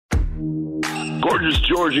Gorgeous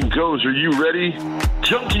George and Goes, are you ready?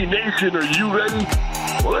 Junkie Nation, are you ready?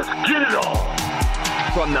 Well, let's get it on.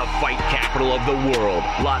 From the fight capital of the world,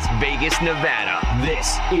 Las Vegas, Nevada,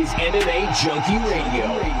 this is MMA Junkie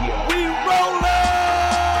Radio. We rollin'!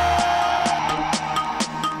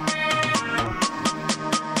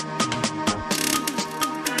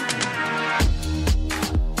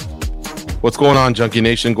 What's going on, Junkie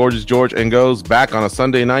Nation? Gorgeous George and Goes back on a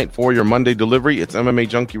Sunday night for your Monday delivery. It's MMA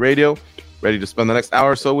Junkie Radio, ready to spend the next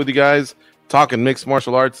hour or so with you guys talking mixed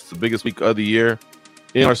martial arts. It's the biggest week of the year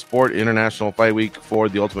in our sport, International Fight Week for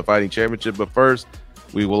the Ultimate Fighting Championship. But first,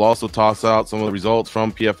 we will also toss out some of the results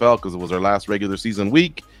from PFL because it was our last regular season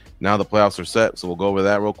week. Now the playoffs are set, so we'll go over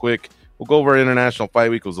that real quick. We'll go over International Fight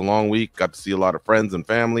Week. It was a long week. Got to see a lot of friends and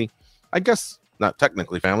family. I guess not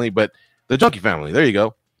technically family, but the Junkie family. There you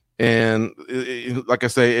go. And like I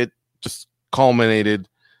say, it just culminated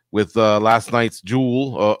with last night's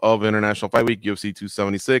jewel of International Fight Week, UFC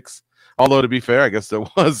 276. Although, to be fair, I guess there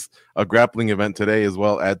was a grappling event today as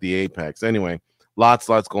well at the Apex. Anyway, lots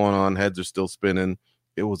going on. Heads are still spinning.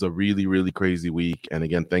 It was a really, really crazy week. And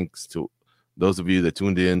again, thanks to those of you that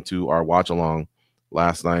tuned in to our watch along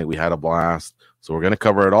last night. We had a blast. So we're going to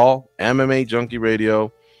cover it all. MMA Junkie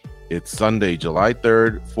Radio. It's Sunday, July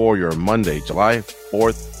 3rd for your Monday, July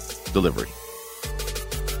 4th delivery.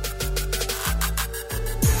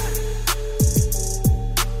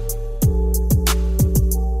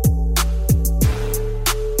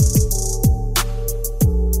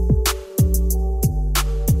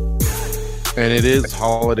 And it is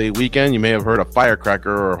holiday weekend. You may have heard a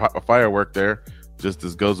firecracker or a firework there, just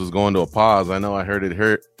as Ghost was going to a pause. I know I heard it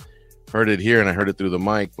here, and I heard it through the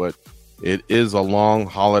mic, but it is a long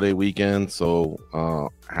holiday weekend,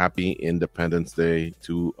 so happy Independence Day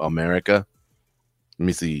to America. Let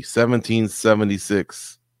me see,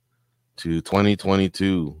 1776 to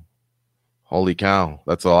 2022. Holy cow,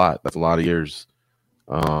 that's a lot. That's a lot of years.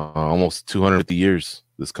 Almost 250 years.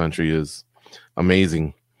 This country is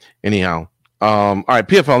amazing. Anyhow, all right,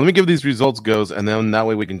 PFL, let me give these results goes, and then that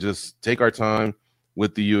way we can just take our time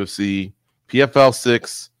with the UFC. PFL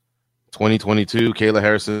 6. 2022, Kayla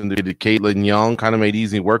Harrison defeated Caitlin Young, kind of made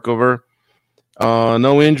easy work of her.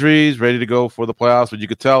 No injuries, ready to go for the playoffs, but you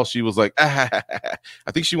could tell she was like, I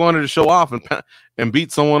think she wanted to show off and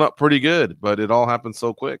beat someone up pretty good, but it all happened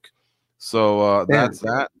so quick. So that's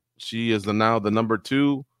that. She is now the number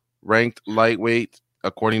 2 ranked lightweight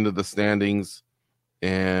according to the standings,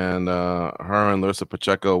 and her and Larissa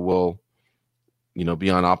Pacheco will, be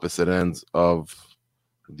on opposite ends of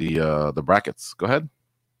the brackets. Go ahead.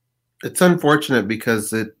 It's unfortunate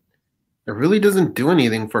because it really doesn't do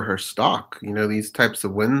anything for her stock. These types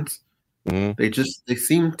of wins, they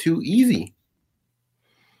seem too easy.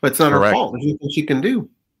 But it's not her fault. There's nothing she can do.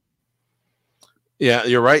 Yeah,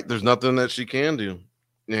 you're right. There's nothing that she can do.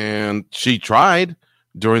 And she tried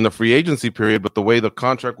during the free agency period, but the way the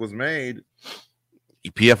contract was made,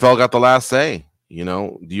 PFL got the last say. The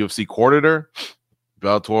UFC courted her.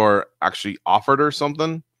 Bellator actually offered her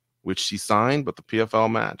something, which she signed, but the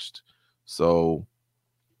PFL matched. So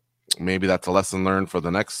maybe that's a lesson learned for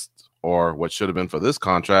the next, or what should have been for this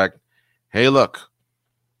contract. Hey, look,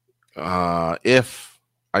 if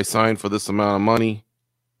I sign for this amount of money,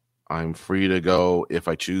 I'm free to go. If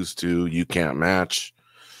I choose to, you can't match.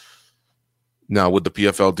 Now, would the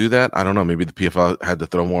PFL do that? I don't know. Maybe the PFL had to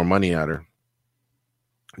throw more money at her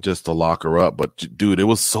just to lock her up. But, dude, it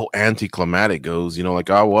was so anticlimactic, Goes.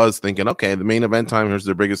 I was thinking, okay, the main event time, here's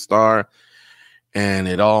their biggest star. And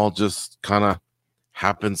it all just kind of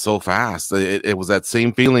happened so fast. It was that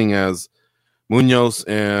same feeling as Munoz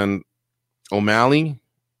and O'Malley.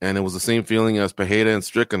 And it was the same feeling as Pereira and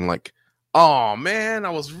Strickland. Like, oh, man, I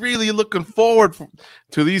was really looking forward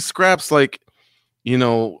to these scraps,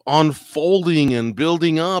 unfolding and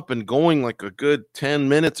building up and going like a good 10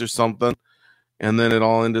 minutes or something. And then it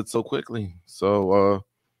all ended so quickly. So,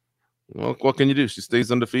 what can you do? She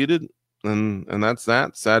stays undefeated, and that's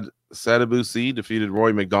that. Sadibou C defeated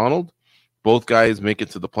Rory McDonald. Both guys make it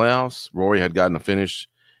to the playoffs. Rory had gotten a finish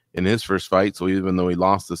in his first fight, so even though he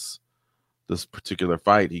lost this particular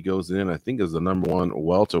fight, he goes in, I think, as the number 1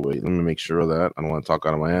 welterweight. Let me make sure of that. I don't want to talk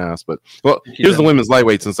out of my ass, but here's the women's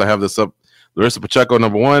lightweight since I have this up. Larissa Pacheco,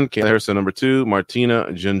 number 1, Kayla Harrison, number 2, Martina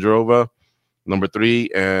Jindrova, number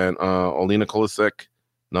 3, and Olena Kolasek,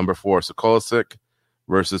 number 4. So Kolasek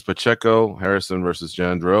versus Pacheco, Harrison versus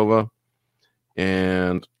Jindrova.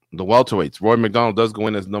 And the welterweights, Roy McDonald does go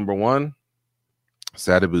in as number 1.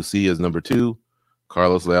 Sadibou C is number 2.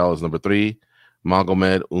 Carlos Leal is number 3.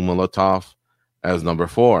 Magomed Umalatov as number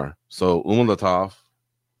 4. So Umalatov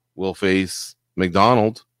will face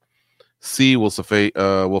McDonald. C will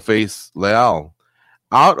face Leal.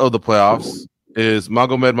 out of the playoffs is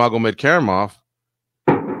Magomed Karamov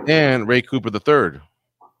and Ray Cooper III.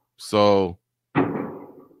 So a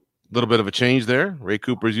little bit of a change there. Ray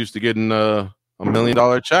Cooper's used to getting a $1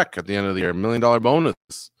 million check at the end of the year, $1 million bonus.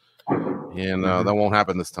 And that won't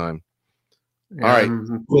happen this time. Yeah, all right.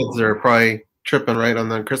 Kids are probably tripping right on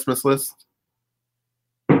the Christmas list.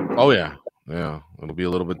 Oh, yeah. Yeah. It'll be a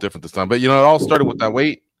little bit different this time. But, it all started with that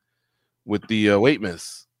weight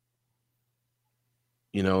miss.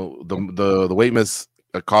 The weight miss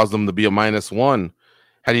caused them to be a -1.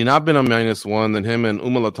 Had he not been a -1, then him and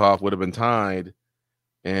Umalatov would have been tied.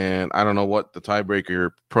 And I don't know what the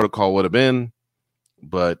tiebreaker protocol would have been,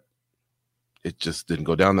 but it just didn't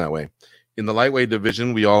go down that way. In the lightweight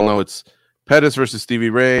division, we all know it's Pettis versus Stevie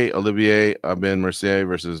Ray, Olivier Aubin-Mercier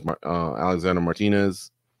versus Alexander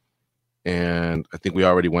Martinez. And I think we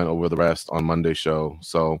already went over the rest on Monday's show.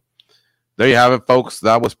 So there you have it, folks.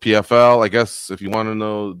 That was PFL. I guess if you want to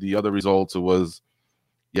know the other results, it was,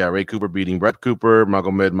 Ray Cooper beating Brett Cooper.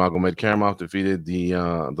 Magomed Karamov defeated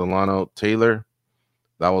Delano Taylor.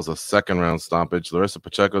 That was a second-round stoppage. Larissa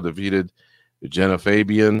Pacheco defeated Jenna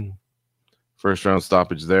Fabian. First-round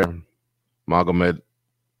stoppage there. Magomed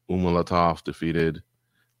Umalatov defeated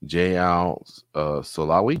J.Al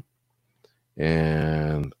Solawi.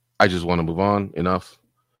 And I just want to move on. Enough.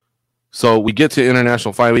 So we get to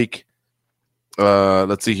International Fight Week.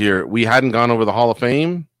 Let's see here. We hadn't gone over the Hall of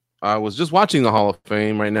Fame. I was just watching the Hall of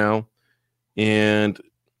Fame right now. And,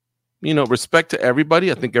 respect to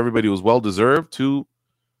everybody. I think everybody was well-deserved. Two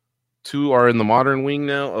are in the modern wing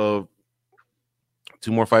now of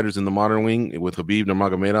two more fighters in the modern wing with Khabib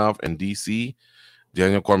Nurmagomedov and DC,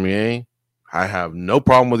 Daniel Cormier. I have no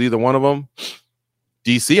problem with either one of them.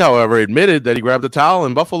 DC, however, admitted that he grabbed a towel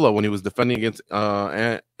in Buffalo when he was defending against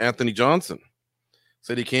Anthony Johnson.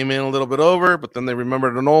 Said he came in a little bit over, but then they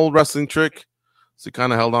remembered an old wrestling trick. So he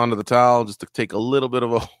kind of held on to the towel just to take a little bit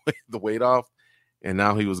of the weight off. And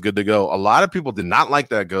now he was good to go. A lot of people did not like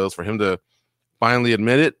that, Goes, for him to finally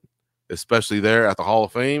admit it, especially there at the Hall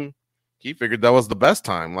of Fame. He figured that was the best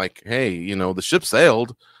time. Like, hey, the ship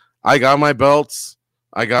sailed. I got my belts.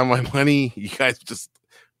 I got my money. You guys just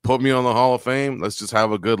put me on the Hall of Fame. Let's just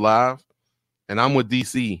have a good laugh. And I'm with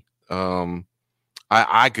DC.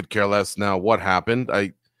 I could care less now what happened.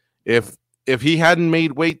 If he hadn't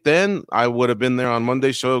made weight then, I would have been there on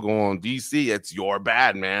Monday's show going, DC, it's your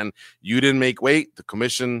bad, man. You didn't make weight. The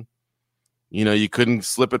commission, you couldn't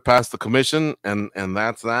slip it past the commission, and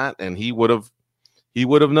that's that. And he would have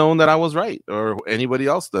known that I was right, or anybody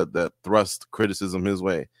else that thrust criticism his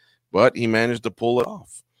way. But he managed to pull it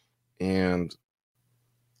off. And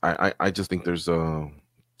I just think there's too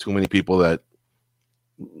many people that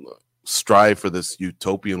strive for this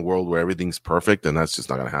utopian world where everything's perfect, and that's just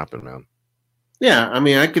not going to happen, man. Yeah, I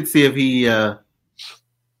mean, I could see if he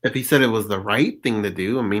said it was the right thing to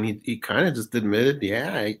do. I mean, he kind of just admitted,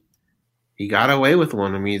 he got away with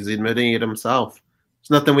one. I mean, he's admitting it himself.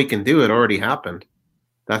 There's nothing we can do. It already happened.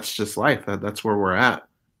 That's just life. That's where we're at.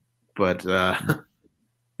 But that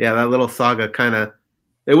little saga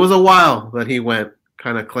it was a while that he went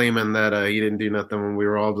kind of claiming that he didn't do nothing when we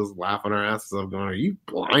were all just laughing our asses off going, are you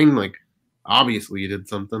blind? Like, obviously you did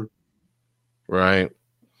something. Right.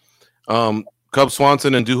 Cub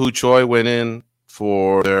Swanson and Dooho Choi went in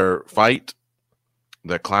for their fight,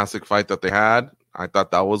 their classic fight that they had. I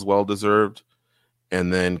thought that was well-deserved.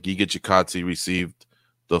 And then Giga Chikadze received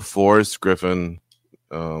the Forrest Griffin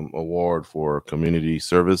Award for community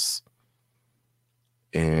service.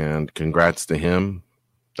 And congrats to him.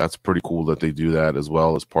 That's pretty cool that they do that as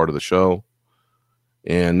well as part of the show.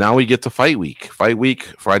 And now we get to Fight Week. Fight Week,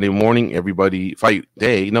 Friday morning, everybody, weight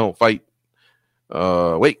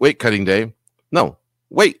cutting day. No,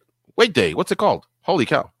 weight day. What's it called? Holy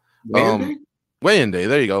cow. Weigh-in day.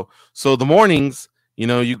 There you go. So the mornings, you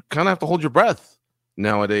kind of have to hold your breath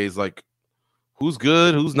nowadays. Like, who's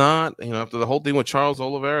good, who's not? After the whole thing with Charles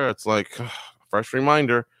Oliveira, it's like a fresh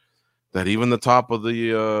reminder that even the top of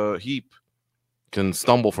the heap can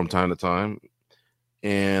stumble from time to time.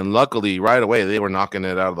 And luckily, right away, they were knocking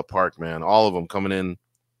it out of the park, man. All of them coming in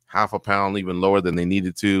half a pound, even lower than they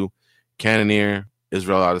needed to. Cannonier,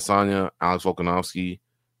 Israel Adesanya, Alex Volkanovski,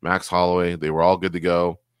 Max Holloway, they were all good to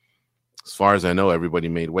go. As far as I know, everybody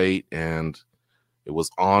made weight, and it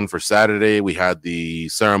was on for Saturday. We had the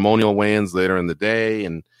ceremonial weigh-ins later in the day,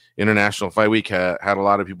 and International Fight Week had a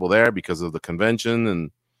lot of people there because of the convention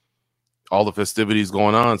and all the festivities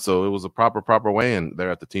going on. So it was a proper weigh-in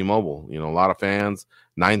there at the T-Mobile. A lot of fans.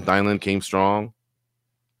 Ninth Island came strong.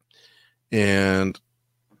 And,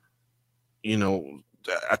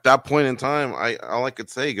 at that point in time, all I could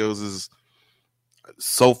say is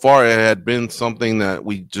so far it had been something that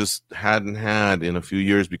we just hadn't had in a few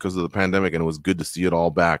years because of the pandemic, and it was good to see it all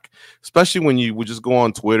back, especially when you would just go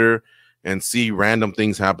on Twitter and see random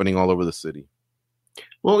things happening all over the city.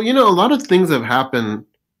 Well, a lot of things have happened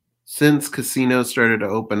since casinos started to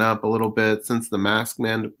open up a little bit, since the mask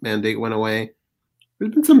mandate went away.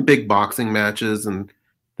 There's been some big boxing matches and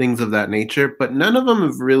things of that nature, but none of them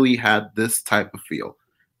have really had this type of feel.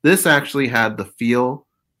 This actually had the feel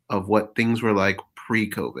of what things were like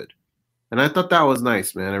pre-COVID. And I thought that was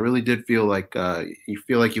nice, man. I really did feel like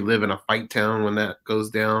you live in a fight town when that goes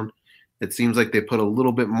down. It seems like they put a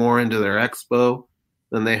little bit more into their expo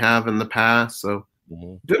than they have in the past. So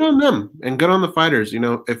good on them and good on the fighters.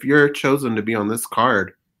 If you're chosen to be on this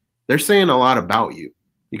card, they're saying a lot about you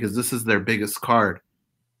because this is their biggest card.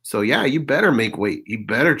 So, yeah, you better make weight. You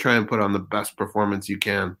better try and put on the best performance you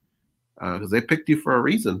can because they picked you for a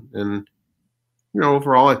reason. And,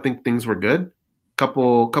 overall, I think things were good.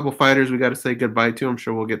 Couple fighters we got to say goodbye to. I'm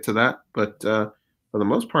sure we'll get to that. But for the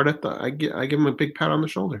most part, I give them a big pat on the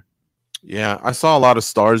shoulder. Yeah, I saw a lot of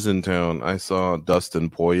stars in town. I saw Dustin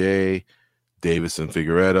Poirier, Davison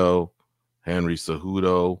Figueiredo, Henry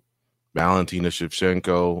Cejudo, Valentina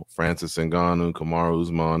Shevchenko, Francis Ngannou, Kamaru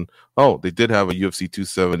Usman. Oh, they did have a UFC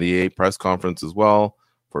 278 press conference as well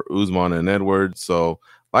for Usman and Edwards. So,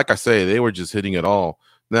 like I say, they were just hitting it all.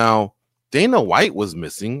 Now, Dana White was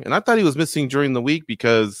missing, and I thought he was missing during the week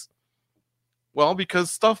because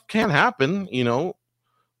stuff can happen,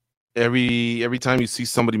 Every time you see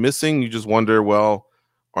somebody missing, you just wonder, well,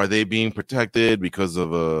 are they being protected because of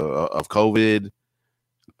COVID?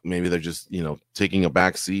 Maybe they're just, taking a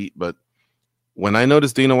back seat. But when I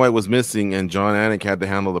noticed Dana White was missing and John Anik had to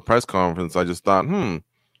handle the press conference, I just thought,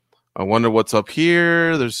 I wonder what's up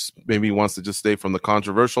here. There's maybe he wants to just stay from the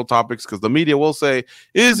controversial topics because the media will say,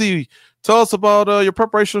 Izzy, tell us about your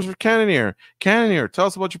preparations for Cannonier. Cannonier, tell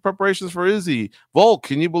us about your preparations for Izzy. Volk,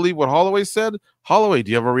 can you believe what Holloway said? Holloway,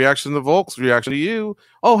 do you have a reaction to Volk's reaction to you?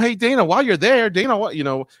 Oh, hey, Dana, while you're there, Dana, what,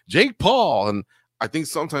 Jake Paul. And I think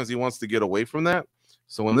sometimes he wants to get away from that.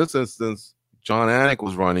 So in this instance, John Anik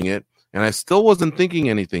was running it, and I still wasn't thinking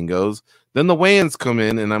anything goes. Then the weigh-ins come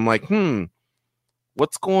in, and I'm like,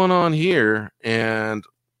 what's going on here? And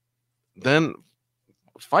then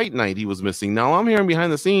fight night he was missing. Now I'm hearing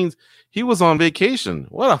behind the scenes he was on vacation.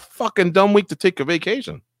 What a fucking dumb week to take a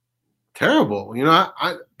vacation. Terrible.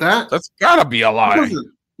 That's gotta be a lie.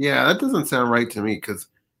 That doesn't sound right to me because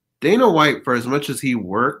Dana White, for as much as he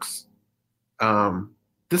works,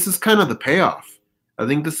 this is kind of the payoff. I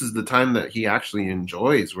think this is the time that he actually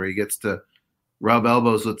enjoys, where he gets to rub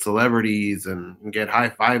elbows with celebrities and get high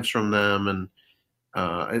fives from them. And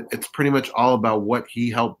it's pretty much all about what he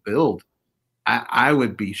helped build. I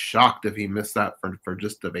would be shocked if he missed that for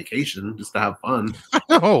just a vacation, just to have fun. I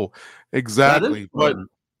know, exactly.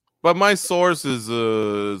 But my source is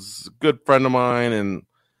a good friend of mine,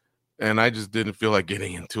 and I just didn't feel like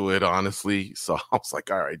getting into it, honestly. So I was like,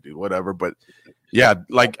 all right, dude, whatever. But yeah,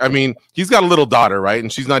 he's got a little daughter, right?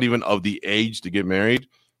 And she's not even of the age to get married.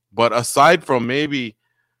 But aside from maybe,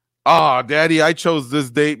 Daddy, I chose this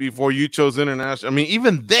date before you chose international.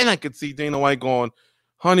 Even then I could see Dana White going,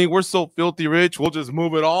 honey, we're so filthy rich, we'll just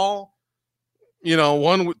move it all.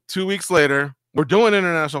 2 weeks later, we're doing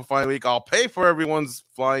International Fight Week. I'll pay for everyone's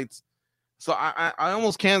flights. So I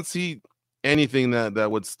almost can't see anything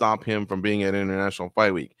that would stop him from being at International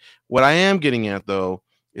Fight Week. What I am getting at, though,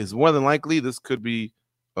 is more than likely this could be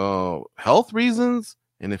health reasons.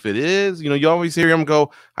 And if it is, you always hear him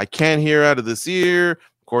go, I can't hear out of this ear.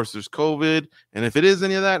 Of course, there's COVID. And if it is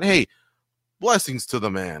any of that, hey, blessings to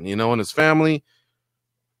the man, and his family.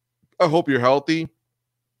 I hope you're healthy.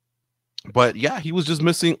 But yeah, he was just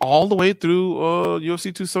missing all the way through UFC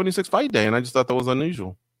 276 fight day. And I just thought that was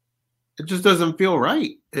unusual. It just doesn't feel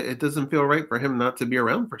right. It doesn't feel right for him not to be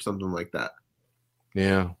around for something like that.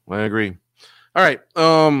 Yeah, I agree. All right.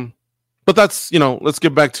 But that's, let's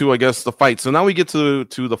get back to, I guess, the fight. So now we get to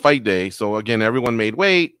the fight day. So again, everyone made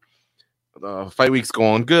weight. Fight week's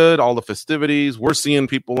going good. All the festivities. We're seeing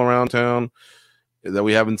people around town that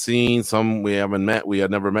we haven't seen. Some we haven't met. We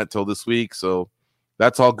had never met till this week. So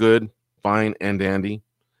that's all good. Fine and dandy.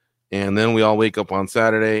 And then we all wake up on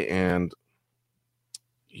Saturday and,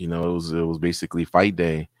 it was basically fight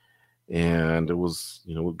day. And it was,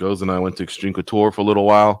 Goz and I went to Extreme Couture for a little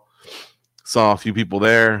while. Saw a few people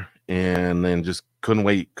there and then just couldn't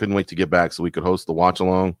wait to get back so we could host the watch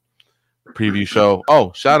along preview show.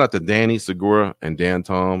 Oh, shout out to Danny Segura and Dan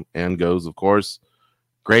Tom and Goz, of course.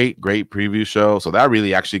 Great preview show. So that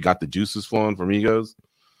really actually got the juices flowing for Migos.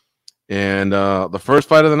 And the first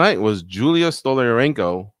fight of the night was Julia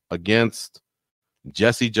Stoliarenko against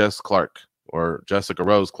Jessie Jess Clark. or Jessica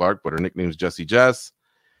Rose Clark, but her nickname is Jessie Jess.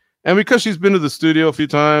 And because she's been to the studio a few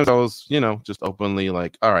times, I was, just openly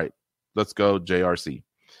like, all right, let's go JRC.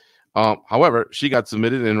 However, she got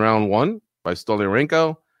submitted in round 1 by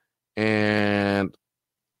Stoliarenko, and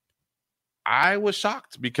I was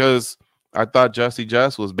shocked because I thought Jessie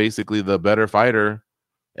Jess was basically the better fighter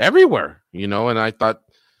everywhere, and I thought,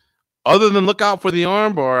 other than look out for the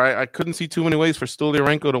armbar, I couldn't see too many ways for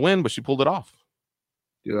Stoliarenko to win, but she pulled it off.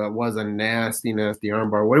 Dude, that was a nasty, nasty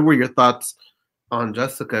armbar. What were your thoughts on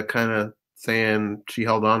Jessica kind of saying she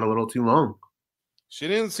held on a little too long? She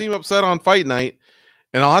didn't seem upset on fight night,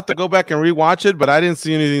 and I'll have to go back and rewatch it, but I didn't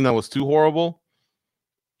see anything that was too horrible.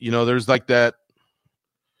 There's like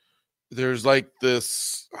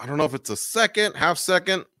this, I don't know if it's a second, half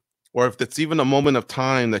second, or if it's even a moment of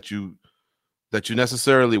time that you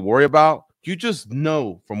necessarily worry about. You just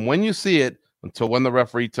know from when you see it until when the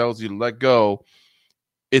referee tells you to let go.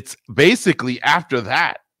 It's basically after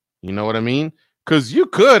that. You know what I mean? Because you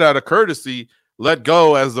could, out of courtesy, let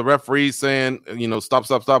go as the referee saying, stop.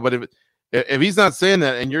 But if he's not saying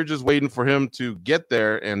that and you're just waiting for him to get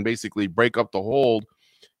there and basically break up the hold,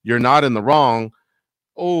 you're not in the wrong.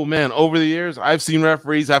 Oh, man, over the years, I've seen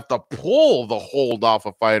referees have to pull the hold off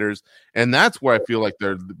of fighters, and that's where I feel like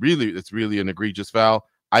it's really an egregious foul.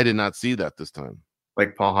 I did not see that this time.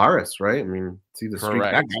 Like Paul Harris, right? I mean, see the streak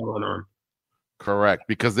that going on. Correct,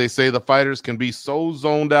 because they say the fighters can be so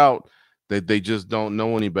zoned out that they just don't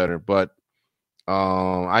know any better. But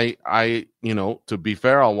I to be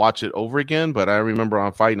fair, I'll watch it over again. But I remember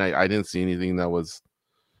on fight night, I didn't see anything that was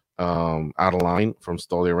out of line from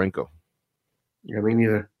Stoliarenko. Yeah, me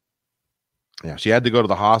neither. Yeah, she had to go to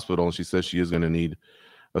the hospital, and she says she is going to need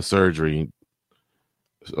a surgery.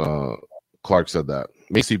 Clark said that.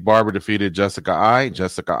 Maycee Barber defeated Jessica Eye.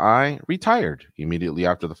 Jessica Eye retired immediately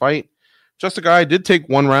after the fight. Jessica Eye did take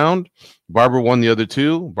one round. Barber won the other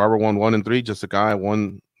two. Barber won 1 and 3. Jessica Eye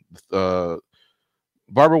won. Barber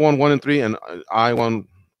won 1 and 3, and Eye won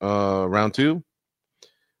round 2.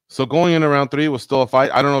 So going into round 3 was still a fight.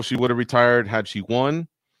 I don't know if she would have retired had she won.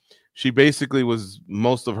 She basically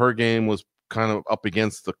most of her game was kind of up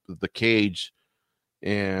against the cage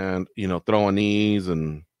and, throwing knees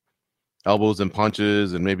and elbows and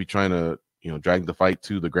punches and maybe trying to, drag the fight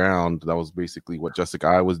to the ground. That was basically what Jessica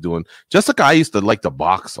Eye was doing. Jessica Eye used to like to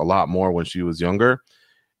box a lot more when she was younger.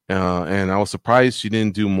 And I was surprised she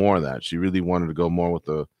didn't do more of that. She really wanted to go more with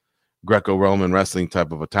the Greco-Roman wrestling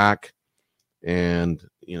type of attack. And,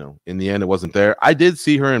 in the end, it wasn't there. I did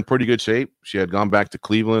see her in pretty good shape. She had gone back to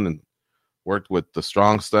Cleveland and worked with the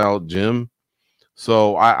Strong Style gym.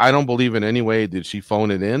 So I don't believe in any way did she phone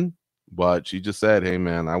it in, but she just said, hey,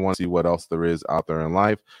 man, I want to see what else there is out there in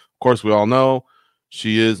life. Of course, we all know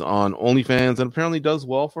she is on OnlyFans and apparently does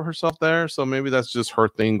well for herself there. So maybe that's just her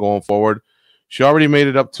thing going forward. She already made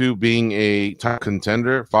it up to being a top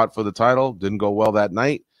contender, fought for the title, didn't go well that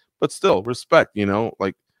night, but still respect,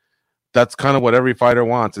 that's kind of what every fighter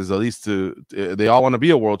wants, is at least they all want to be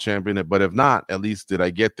a world champion, but if not, at least did I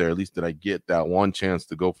get there? At least did I get that one chance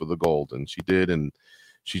to go for the gold? And she did, and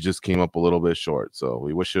she just came up a little bit short. So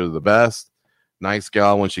we wish her the best. Nice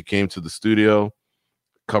gal when she came to the studio.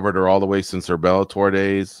 Covered her all the way since her Bellator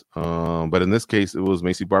days. But in this case, it was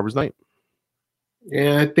Maycee Barber's night.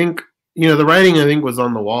 Yeah, I think, the writing, I think, was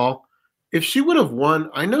on the wall. If she would have won,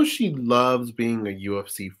 I know she loves being a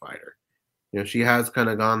UFC fighter. She has kind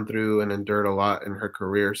of gone through and endured a lot in her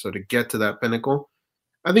career. So to get to that pinnacle,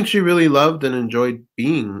 I think she really loved and enjoyed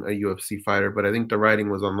being a UFC fighter. But I think the writing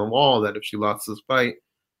was on the wall that if she lost this fight,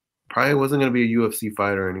 probably wasn't going to be a UFC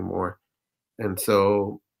fighter anymore. And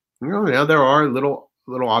so, now there are little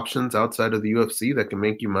options outside of the UFC that can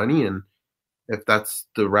make you money. And if that's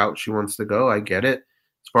the route she wants to go, I get it.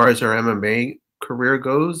 As far as her MMA career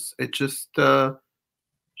goes, it just,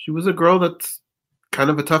 she was a girl that's kind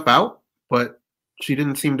of a tough out. But she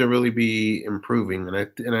didn't seem to really be improving, and I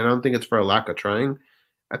don't think it's for a lack of trying.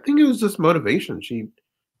 I think it was just motivation. She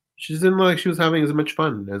didn't look like she was having as much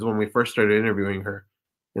fun as when we first started interviewing her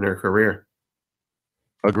in her career.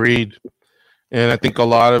 Agreed, and I think a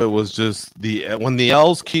lot of it was just when the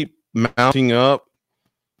L's keep mounting up.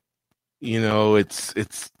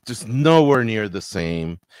 It's just nowhere near the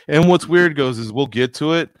same. And what's weird is we'll get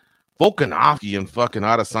to it. Volkanovski and fucking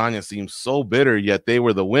Adesanya seem so bitter, yet they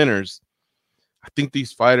were the winners. I think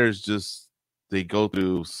these fighters they go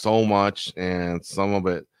through so much, and some of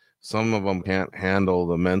them can't handle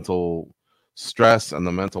the mental stress and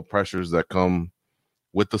the mental pressures that come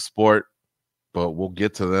with the sport, but we'll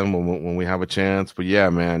get to them when we have a chance. But yeah,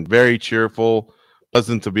 man, very cheerful,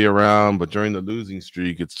 pleasant to be around. But during the losing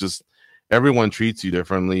streak, it's just everyone treats you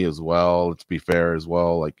differently as well. Let's be fair as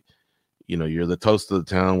well. Like, you're the toast of the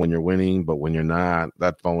town when you're winning, but when you're not,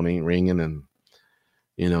 that phone ain't ringing, and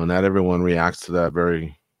not everyone reacts to that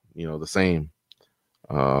very, the same.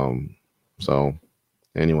 So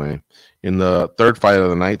anyway, in the third fight of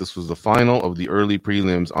the night, this was the final of the early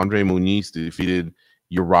prelims. Andre Muniz defeated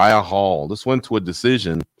Uriah Hall. This went to a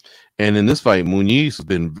decision, and in this fight, Muniz has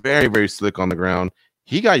been very, very slick on the ground.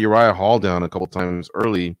 He got Uriah Hall down a couple times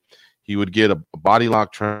early. He would get a body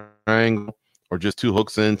lock triangle or just 2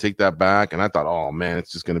 hooks in, take that back, and I thought, oh man,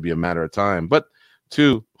 it's just going to be a matter of time. But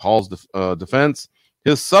to Hall's defense,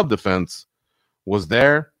 his sub defense was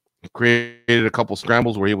there. He created a couple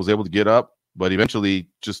scrambles where he was able to get up, but eventually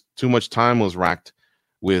just too much time was racked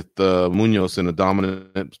with Munoz in a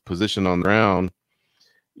dominant position on the ground,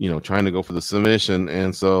 trying to go for the submission.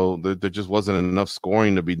 And so there just wasn't enough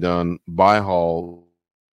scoring to be done by Hall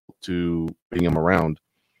to bring him around.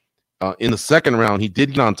 In the second round, he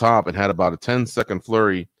did get on top and had about a 10-second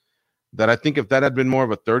flurry that I think if that had been more of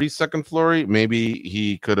a 30-second flurry, maybe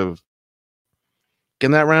he could have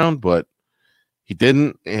in that round, but he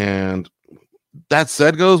didn't. And that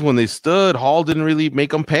said goes, when they stood, Hall didn't really make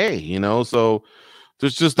them pay, so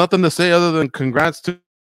there's just nothing to say other than congrats to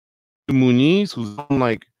Muniz, who's on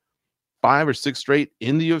like 5 or 6 straight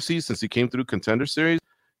in the UFC since he came through Contender Series.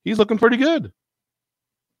 He's looking pretty good.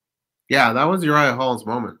 Yeah, that was Uriah Hall's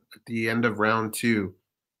moment at the end of round 2.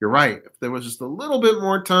 You're right. If there was just a little bit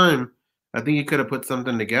more time, I think he could have put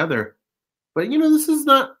something together. But this is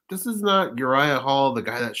not Uriah Hall, the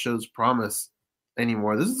guy that shows promise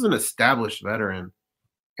anymore. This is an established veteran,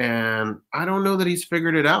 and I don't know that he's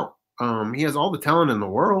figured it out. He has all the talent in the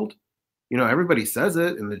world. Everybody says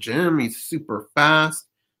it in the gym. He's super fast.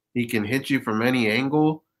 He can hit you from any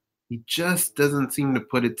angle. He just doesn't seem to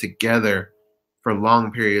put it together for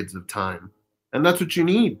long periods of time. And that's what you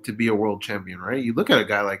need to be a world champion, right? You look at a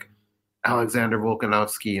guy like Alexander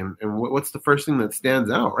Volkanovski, and what's the first thing that stands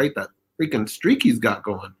out, right? That freaking streak he's got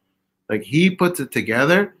going. Like, he puts it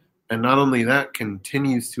together, and not only that,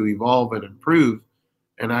 continues to evolve and improve.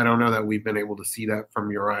 And I don't know that we've been able to see that from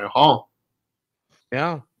Uriah Hall.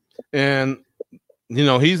 Yeah. And,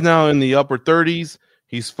 he's now in the upper 30s.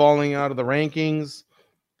 He's falling out of the rankings.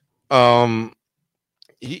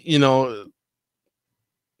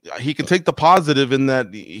 He can take the positive in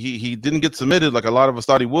that he didn't get submitted like a lot of us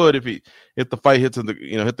thought he would if the fight hit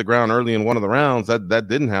the ground early in one of the rounds. That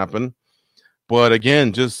didn't happen. But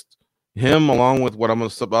again, just him, along with what I'm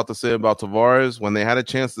about to say about Tavares, when they had a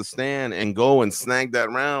chance to stand and go and snag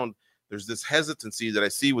that round, there's this hesitancy that I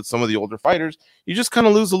see with some of the older fighters. You just kind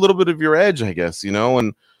of lose a little bit of your edge, I guess,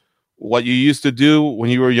 and what you used to do when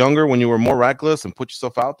you were younger, when you were more reckless and put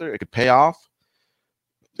yourself out there, it could pay off.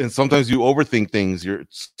 And sometimes you overthink things. You're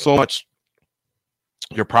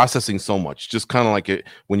processing so much, just kind of like it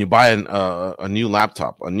when you buy a new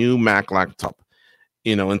laptop, a new Mac laptop,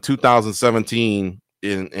 in 2017,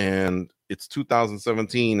 and it's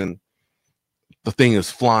 2017, and the thing is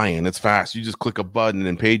flying. It's fast. You just click a button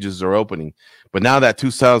and pages are opening. But now that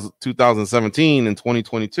 2017 and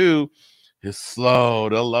 2022 is slow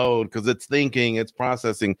to load because it's thinking, it's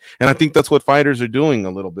processing. And I think that's what fighters are doing, a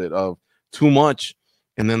little bit of too much.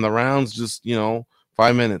 And then the rounds just, 5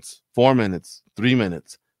 minutes, 4 minutes, 3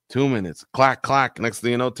 minutes, 2 minutes, clack, clack. Next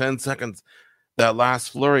thing you know, 10 seconds. That last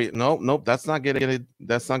flurry. Nope. That's not going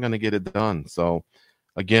to get it done. So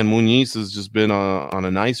again, Muniz has just been on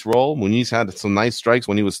a nice roll. Muniz had some nice strikes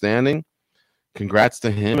when he was standing. Congrats to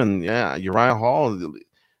him. And yeah, Uriah Hall,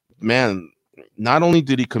 man, not only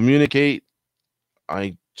did he communicate,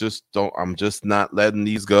 I'm just not letting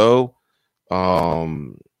these go.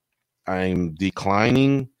 I'm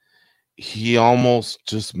declining. He almost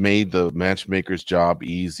just made the matchmaker's job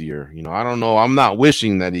easier. I don't know. I'm not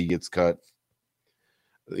wishing that he gets cut.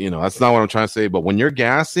 That's not what I'm trying to say. But when you're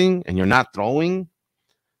gassing and you're not throwing,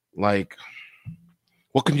 like,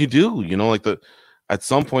 what can you do? At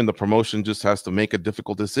some point, the promotion just has to make a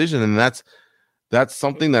difficult decision. And that's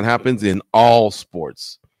something that happens in all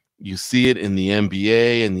sports. You see it in the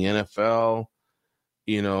NBA and the NFL.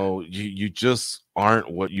 You just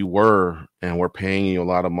aren't what you were, and we're paying you a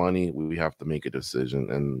lot of money. We have to make a decision,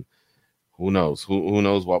 and who knows? Who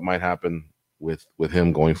knows what might happen with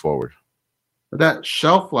him going forward? That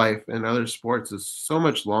shelf life in other sports is so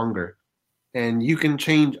much longer, and you can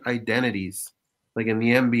change identities. Like in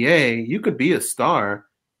the NBA, you could be a star,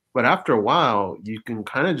 but after a while, you can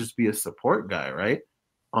kind of just be a support guy, right?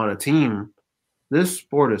 On a team. This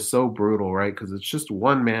sport is so brutal, right? Because it's just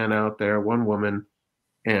one man out there, one woman,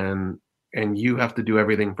 and you have to do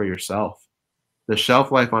everything for yourself. The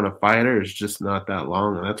shelf life on a fighter is just not that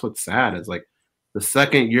long, and that's what's sad. It's like the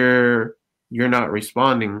second you're not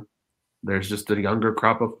responding, there's just a younger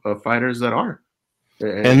crop of fighters that are.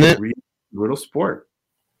 And then really brutal sport.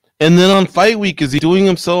 And then on fight week, is he doing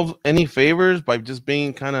himself any favors by just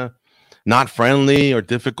being kind of not friendly or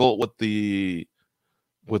difficult with the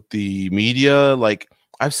media? Like,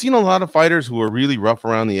 I've seen a lot of fighters who are really rough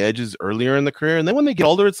around the edges earlier in the career, and then when they get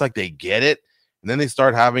older, it's like they get it, and then they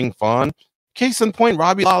start having fun. Case in point,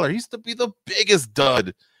 Robbie Lawler. He used to be the biggest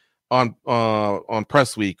dud on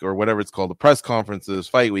press week or whatever it's called, the press conferences,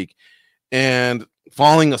 fight week, and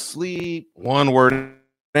falling asleep, one word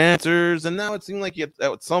answers, and now it seemed like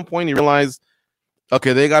at some point he realized,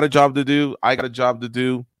 okay, they got a job to do, I got a job to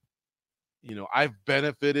do. You know, I've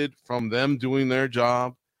benefited from them doing their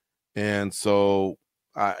job, and so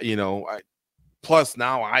plus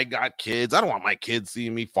now I got kids. I don't want my kids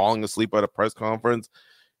seeing me falling asleep at a press conference.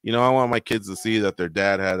 You know, I want my kids to see that their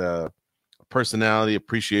dad had a personality,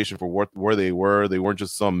 appreciation for where they were. They weren't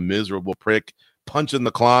just some miserable prick punching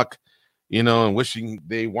the clock, you know, and wishing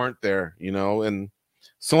they weren't there, you know. And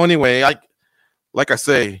so anyway, like I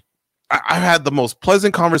say, I've had the most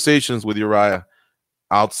pleasant conversations with Uriah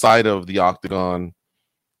outside of the octagon,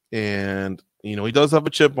 and you know he does have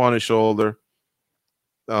a chip on his shoulder.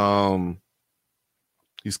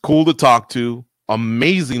 He's cool to talk to,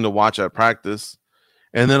 amazing to watch at practice,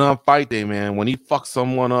 and then on fight day, man, when he fucks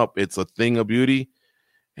someone up, it's a thing of beauty,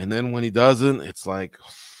 and then when he doesn't, it's like,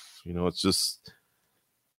 you know, it's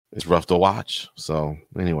rough to watch. So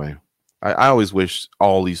anyway. I always wish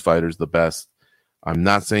all these fighters the best. I'm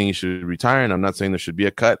not saying you should retire, and I'm not saying there should be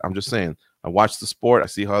a cut. I'm just saying I watch the sport. I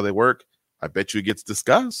see how they work. I bet you it gets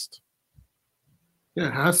discussed. Yeah,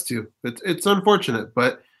 it has to. It's unfortunate,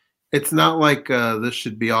 but it's not like this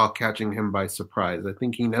should be all catching him by surprise. I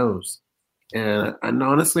think he knows. And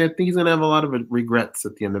honestly, I think he's going to have a lot of regrets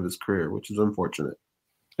at the end of his career, which is unfortunate.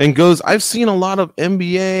 And I've seen a lot of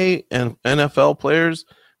NBA and NFL players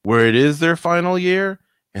where it is their final year,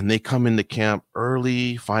 and they come into camp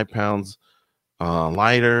early, 5 pounds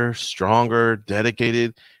lighter, stronger,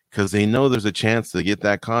 dedicated, because they know there's a chance to get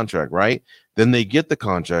that contract, right? Then they get the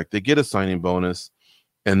contract, they get a signing bonus,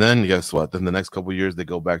 and then guess what? Then the next couple of years, they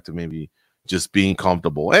go back to maybe just being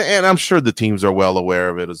comfortable. And I'm sure the teams are well aware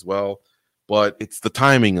of it as well, but it's the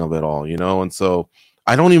timing of it all, you know? And so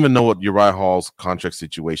I don't even know what Uriah Hall's contract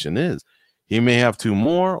situation is. He may have 2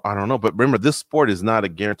 more, I don't know. But remember, this sport is not a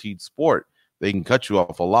guaranteed sport. They can cut you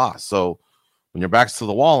off a lot. So when your back's to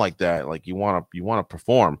the wall like that, like you want to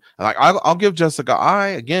perform. And like I'll give Jessica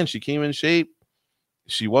again. She came in shape.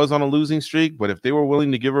 She was on a losing streak, but if they were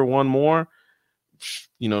willing to give her one more,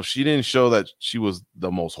 you know, she didn't show that she was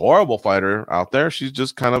the most horrible fighter out there. She's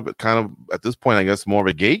just kind of at this point, I guess, more of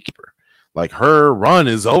a gatekeeper. Like her run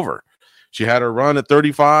is over. She had her run at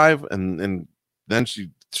 35, and then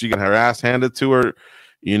she got her ass handed to her,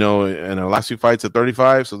 you know, in her last 2 fights at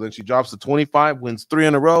 35. So then she drops to 25, wins 3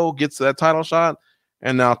 in a row, gets that title shot,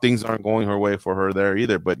 and now things aren't going her way for her there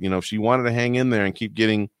either. But, you know, if she wanted to hang in there and keep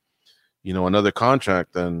getting, you know, another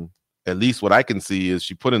contract, then at least what I can see is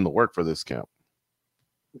she put in the work for this camp.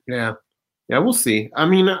 Yeah, we'll see. I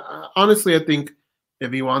mean, honestly, I think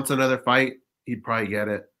if he wants another fight, he'd probably get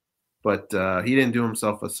it. But he didn't do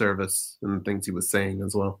himself a service in the things he was saying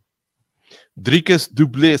as well. Dricus du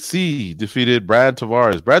Plessis defeated Brad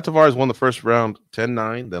Tavares. Brad Tavares won the first round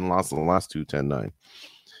 10-9, then lost the last 2 10-9.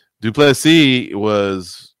 Du Plessis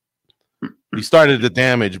he started to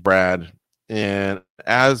damage Brad. And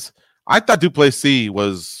as I thought Du Plessis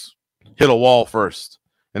was hit a wall first.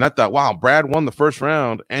 And I thought, wow, Brad won the first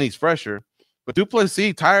round and he's fresher. But Du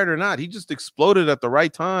Plessis, tired or not, he just exploded at the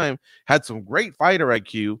right time, had some great fighter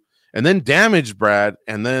IQ, and then damaged Brad.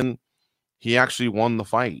 And then he actually won the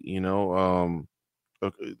fight. You know,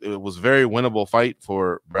 it was a very winnable fight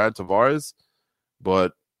for Brad Tavares.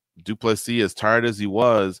 But Du Plessis, as tired as he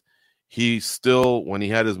was, he still, when he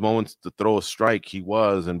had his moments to throw a strike, he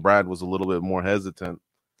was, and Brad was a little bit more hesitant.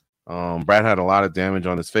 Brad had a lot of damage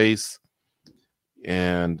on his face,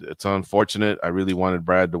 and it's unfortunate. I really wanted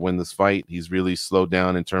Brad to win this fight. He's really slowed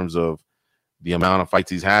down in terms of the amount of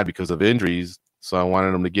fights he's had because of injuries. So I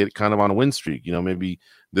wanted him to get kind of on a win streak. You know, maybe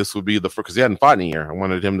this would be the first, because he hadn't fought in a year. I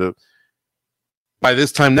wanted him to, by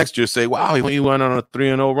this time next year, say, wow, he went on a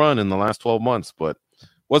 3-0 run in the last 12 months. But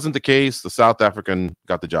wasn't the case. The South African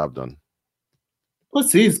got the job done.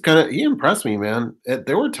 Plus, he impressed me, man.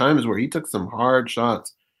 There were times where he took some hard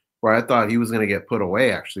shots where I thought he was going to get put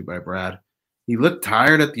away, actually, by Brad. He looked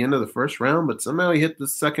tired at the end of the first round, but somehow he hit the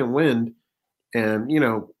second wind. And, you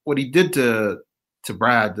know, what he did to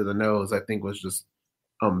Brad, to the nose, I think was just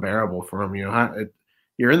unbearable for him. You know,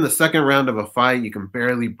 you're in the second round of a fight. You can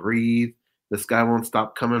barely breathe. This guy won't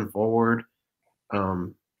stop coming forward.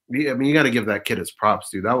 You I mean, you got to give that kid his props,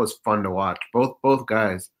 dude. That was fun to watch. Both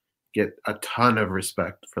guys get a ton of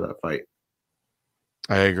respect for that fight.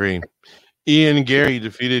 I agree. Ian Gary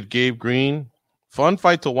defeated Gabe Green. Fun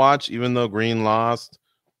fight to watch, even though Green lost.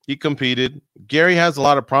 He competed. Gary has a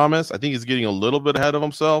lot of promise. I think he's getting a little bit ahead of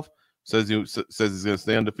himself. Says he's going to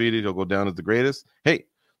stay undefeated. He'll go down as the greatest. Hey,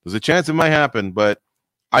 there's a chance it might happen, but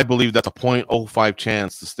I believe that's a 0.05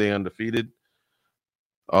 chance to stay undefeated.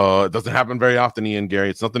 It doesn't happen very often, Ian Gary.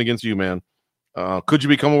 It's nothing against you, man. Could you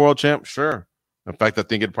become a world champ? Sure. In fact, I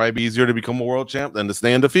think it'd probably be easier to become a world champ than to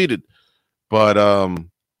stay undefeated. But,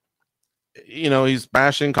 he's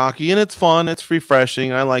bashing cocky, and it's fun. It's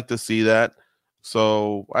refreshing. I like to see that.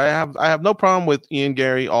 So I have no problem with Ian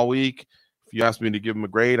Gary all week. If you ask me to give him a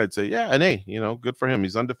grade, I'd say, yeah, an A. Good for him.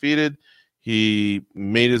 He's undefeated. He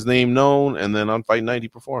made his name known, and then on Fight Night, he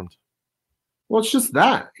performed. Well, it's just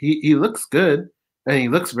that. He looks good, and he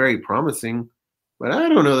looks very promising, but I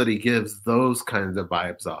don't know that he gives those kinds of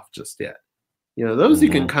vibes off just yet. Those you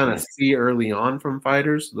can kind of see early on from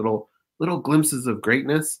fighters, little glimpses of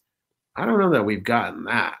greatness. I don't know that we've gotten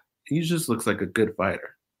that. He just looks like a good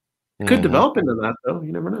fighter. Could develop into that, though.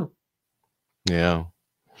 You never know. Yeah.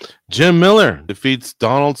 Jim Miller defeats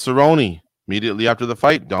Donald Cerrone. Immediately after the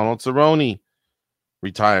fight, Donald Cerrone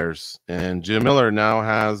retires. And Jim Miller now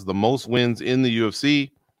has the most wins in the UFC.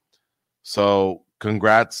 So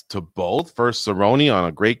congrats to both. First, Cerrone on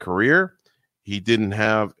a great career. He didn't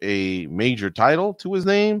have a major title to his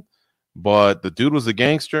name, but the dude was a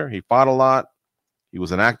gangster. He fought a lot. He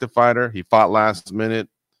was an active fighter. He fought last minute.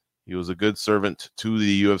 He was a good servant to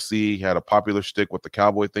the UFC. He had a popular shtick with the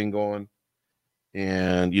cowboy thing going.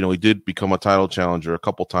 And, he did become a title challenger a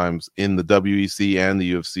couple times in the WEC and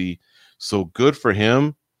the UFC. So good for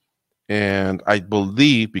him. And I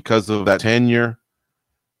believe because of that tenure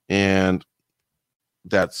and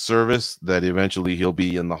that service that eventually he'll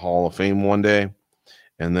be in the Hall of Fame one day.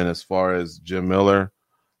 And then as far as Jim Miller,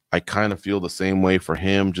 I kind of feel the same way for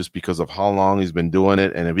him just because of how long he's been doing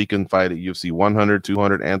it. And if he can fight at UFC 100,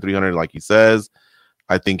 200, and 300, like he says,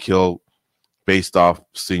 I think he'll, based off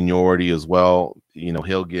seniority as well,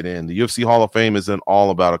 he'll get in. The UFC Hall of Fame isn't all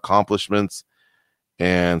about accomplishments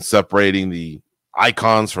and separating the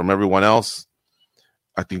icons from everyone else.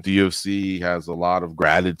 I think the UFC has a lot of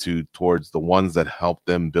gratitude towards the ones that helped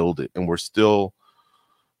them build it. And we're still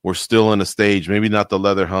in a stage, maybe not the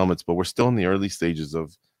leather helmets, but we're still in the early stages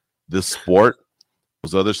of this sport.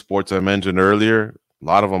 Those other sports I mentioned earlier, a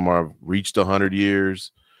lot of them have reached 100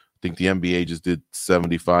 years. I think the NBA just did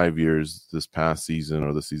 75 years this past season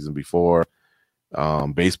or the season before.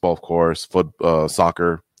 Baseball, of course,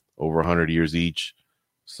 soccer, over 100 years each.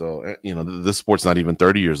 So, this sport's not even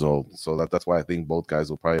 30 years old. So that's why I think both guys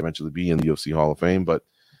will probably eventually be in the UFC Hall of Fame. But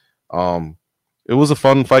it was a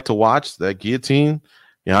fun fight to watch, that guillotine.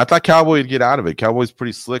 I thought Cowboy would get out of it. Cowboy's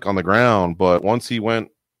pretty slick on the ground, but once he went,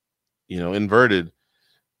 inverted,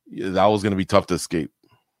 that was going to be tough to escape.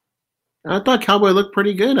 I thought Cowboy looked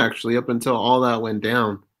pretty good, actually, up until all that went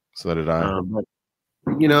down. So did I. But,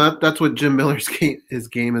 that's what Jim Miller's his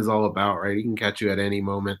game is all about, right? He can catch you at any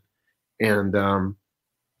moment. And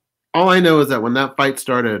all I know is that when that fight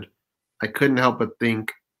started, I couldn't help but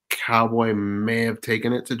think Cowboy may have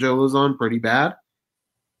taken it to Joe Lauzon pretty bad.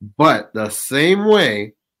 But the same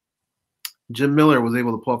way Jim Miller was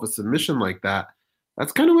able to pull off a submission like that,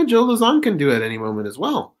 that's kind of what Joe Lauzon can do at any moment as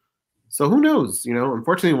well. So who knows?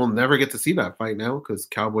 Unfortunately, we'll never get to see that fight now because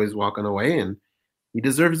Cowboy's walking away, and he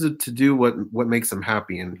deserves it to do what makes him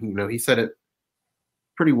happy. And he said it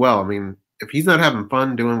pretty well. I mean, if he's not having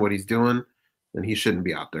fun doing what he's doing, then he shouldn't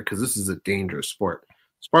be out there because this is a dangerous sport.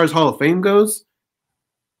 As far as Hall of Fame goes,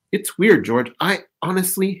 it's weird, George. I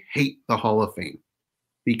honestly hate the Hall of Fame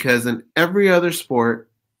because in every other sport,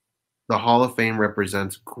 the Hall of Fame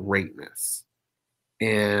represents greatness.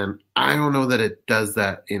 And I don't know that it does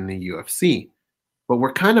that in the UFC. But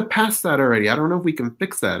we're kind of past that already. I don't know if we can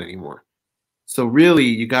fix that anymore. So really,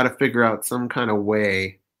 you got to figure out some kind of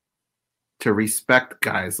way to respect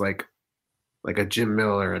guys like a Jim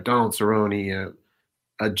Miller, a Donald Cerrone,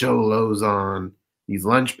 a Joe Lauzon, these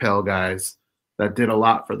lunch pail guys that did a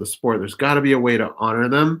lot for the sport. There's got to be a way to honor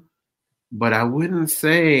them. But I wouldn't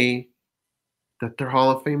say that they're Hall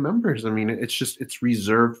of Fame members. I mean, it's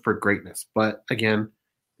reserved for greatness. But again,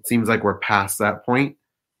 it seems like we're past that point.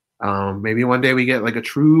 Maybe one day we get like a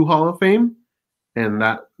true Hall of Fame and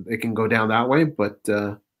that it can go down that way. But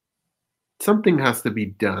something has to be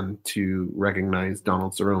done to recognize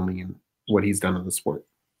Donald Cerrone and what he's done in the sport.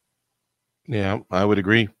 Yeah, I would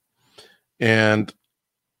agree. And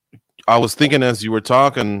I was thinking as you were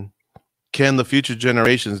talking, can the future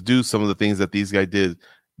generations do some of the things that these guys did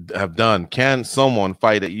have done. Can someone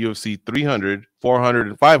fight at UFC 300, 400,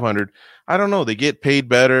 and 500? I don't know. They get paid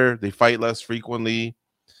better. They fight less frequently.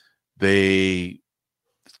 They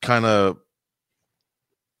kind of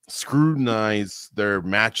scrutinize their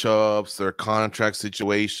matchups, their contract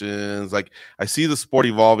situations. Like, I see the sport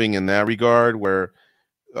evolving in that regard, where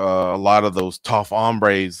a lot of those tough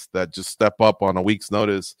hombres that just step up on a week's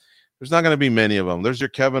notice, there's not going to be many of them. There's your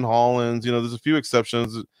Kevin Hollands. There's a few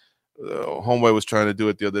exceptions. Homeboy was trying to do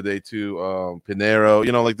it the other day too. Pinero,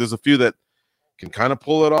 like there's a few that can kind of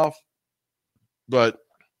pull it off, but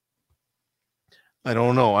I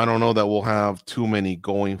don't know. I don't know that we'll have too many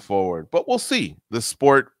going forward, but we'll see. The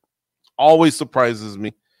sport always surprises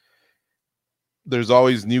me. There's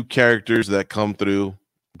always new characters that come through.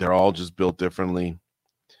 They're all just built differently.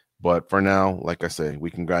 But for now, like I say, we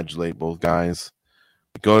congratulate both guys.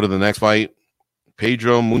 Go to the next fight.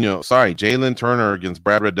 Jalen Turner against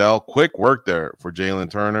Brad Riddell. Quick work there for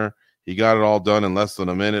Jalen Turner. He got it all done in less than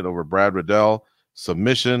a minute over Brad Riddell.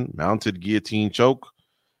 Submission, mounted guillotine choke.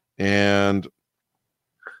 And,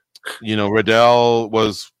 Riddell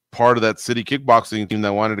was part of that city kickboxing team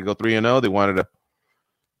that wanted to go 3-0. They wanted to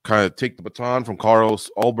kind of take the baton from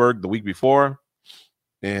Carlos Ulberg the week before.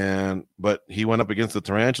 But he went up against the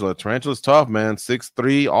Tarantula. Tarantula's tough, man.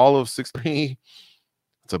 6'3", all of 6'3".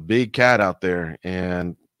 It's a big cat out there,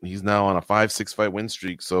 and he's now on a 5-6 fight win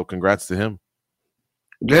streak. So congrats to him.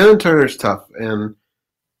 Jalen Turner's tough, and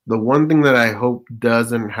the one thing that I hope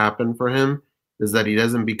doesn't happen for him is that he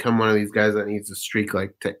doesn't become one of these guys that needs to streak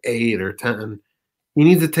like to 8 or 10. He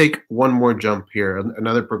needs to take one more jump here,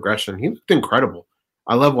 another progression. He looked incredible.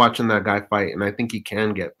 I love watching that guy fight, and I think he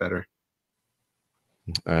can get better.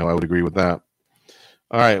 I would agree with that.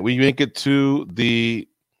 All right, we make it to the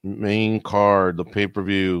main card, the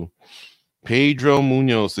pay-per-view. Pedro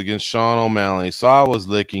Munoz against Sean O'Malley. So I was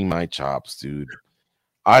licking my chops, dude.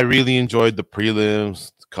 I really enjoyed the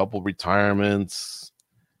prelims, a couple retirements,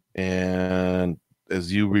 and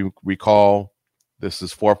as you recall, this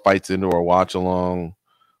is 4 fights into our watch along.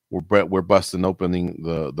 We're busting opening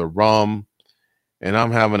the rum, and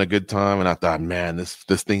I'm having a good time. And I thought, man, this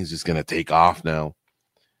thing's just gonna take off now.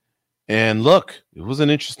 And look, it was an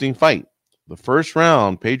interesting fight. The first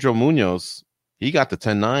round, Pedro Munoz, he got the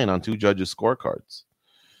 10-9 on 2 judges' scorecards.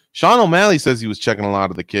 Sean O'Malley says he was checking a lot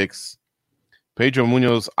of the kicks. Pedro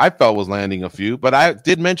Munoz, I felt, was landing a few, but I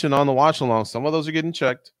did mention on the watch along, some of those are getting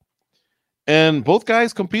checked. And both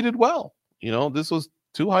guys competed well. This was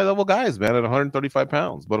 2 high-level guys, man, at 135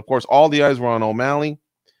 pounds. But, of course, all the eyes were on O'Malley.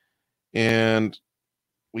 And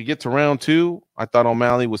we get to round 2. I thought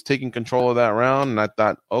O'Malley was taking control of that round, and I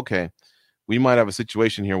thought, okay, we might have a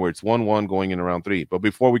situation here where it's 1-1 going into round 3. But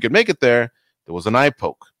before we could make it there was an eye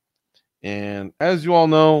poke. And as you all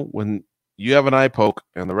know, when you have an eye poke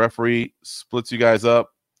and the referee splits you guys up,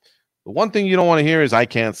 the one thing you don't want to hear is I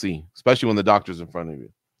can't see, especially when the doctor's in front of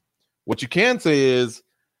you. What you can say is,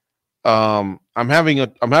 I'm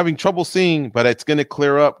having trouble seeing, but it's going to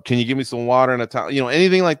clear up. Can you give me some water and a towel?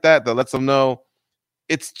 Anything like that lets them know.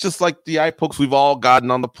 It's just like the eye pokes we've all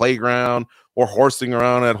gotten on the playground or horsing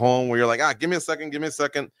around at home where you're like, give me a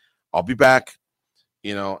second. I'll be back.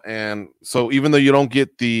 And so even though you don't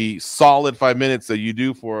get the solid 5 minutes that you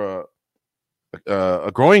do for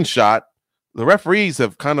a groin shot, the referees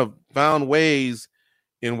have kind of found ways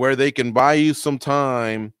in where they can buy you some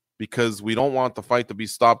time because we don't want the fight to be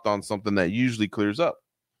stopped on something that usually clears up.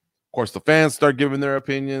 Of course, the fans start giving their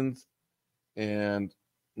opinions, and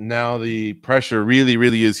now the pressure really,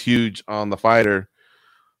 really is huge on the fighter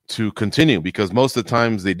to continue because most of the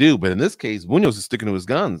times they do. But in this case, Munoz is sticking to his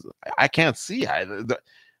guns. I can't see.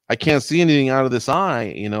 I can't see anything out of this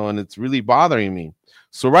eye, and it's really bothering me.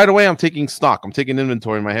 So right away, I'm taking stock. I'm taking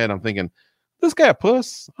inventory in my head. I'm thinking, this guy a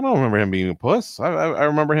puss? I don't remember him being a puss. I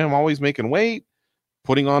remember him always making weight,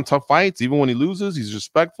 putting on tough fights. Even when he loses, he's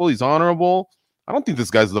respectful. He's honorable. I don't think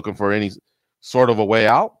this guy's looking for any sort of a way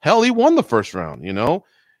out. Hell, he won the first round,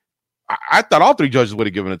 I thought all 3 judges would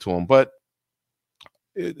have given it to him, but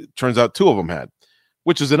it turns out 2 of them had,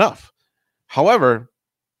 which is enough. However,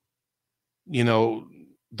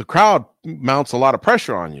 the crowd mounts a lot of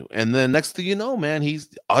pressure on you. And then next thing you know, man, he's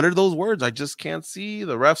uttered those words. I just can't see.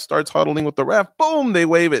 The ref starts huddling with the ref. Boom, they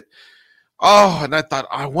wave it. Oh, and I thought,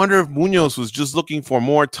 I wonder if Munoz was just looking for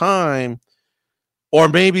more time or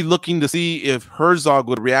maybe looking to see if Herzog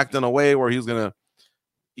would react in a way where he was going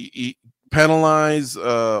to penalize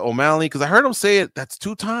O'Malley. Because I heard him say it. That's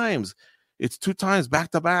 2 times. It's 2 times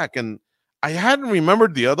back to back. And I hadn't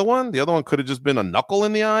remembered the other one. The other one could have just been a knuckle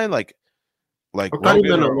in the eye, like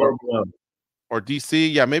Rogan or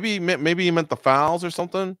DC. Yeah, maybe he meant the fouls or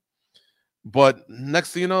something. But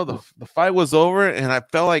next thing you know, the fight was over, and I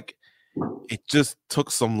felt like it just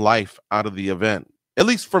took some life out of the event, at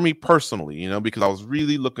least for me personally, because I was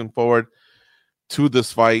really looking forward to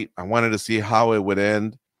this fight. I wanted to see how it would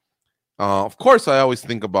end. Of course, I always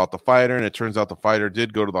think about the fighter, and it turns out the fighter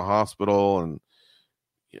did go to the hospital, and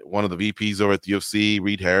one of the VPs over at the UFC,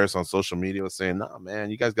 Reed Harris, on social media was saying, "Nah, man,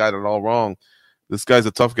 you guys got it all wrong. This guy's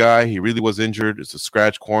a tough guy. He really was injured. It's a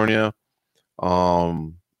scratch cornea.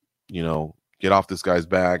 Get off this guy's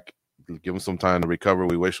back. Give him some time to recover.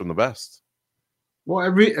 We wish him the best." Well,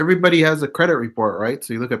 everybody has a credit report, right?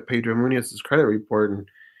 So you look at Pedro Munoz's credit report, and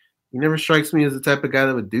he never strikes me as the type of guy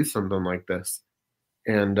that would do something like this.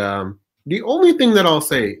 And the only thing that I'll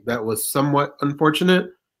say that was somewhat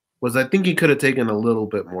unfortunate was I think he could have taken a little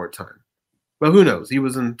bit more time. But who knows? He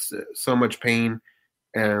was in so much pain,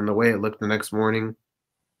 and the way it looked the next morning,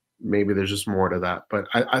 maybe there's just more to that. But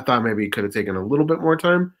I thought maybe he could have taken a little bit more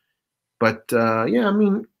time. But, yeah, I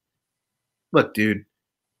mean, look, dude,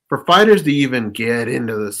 for fighters to even get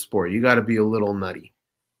into the sport, you got to be a little nutty.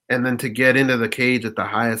 And then to get into the cage at the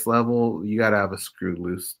highest level, you got to have a screw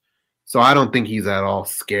loose. So I don't think he's at all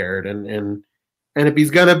scared. And if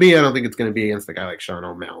he's going to be, I don't think it's going to be against a guy like Sean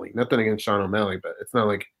O'Malley. Nothing against Sean O'Malley, but it's not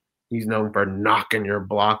like he's known for knocking your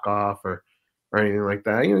block off or anything like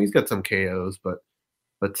that. He's got some KOs, but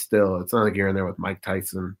still, it's not like you're in there with Mike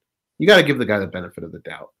Tyson. You got to give the guy the benefit of the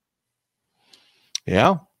doubt.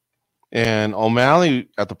 Yeah. And O'Malley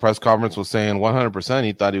at the press conference was saying 100%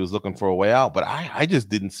 he thought he was looking for a way out, but I just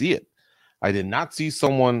didn't see it. I did not see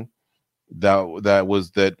someone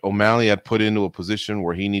that O'Malley had put into a position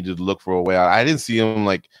where he needed to look for a way out. I didn't see him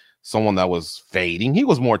like someone that was fading. He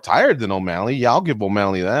was more tired than O'Malley. Yeah, I'll give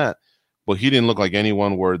O'Malley that. But he didn't look like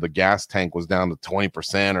anyone where the gas tank was down to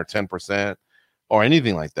 20% or 10% or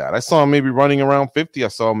anything like that. I saw him maybe running around 50. I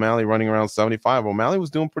saw O'Malley running around 75. O'Malley was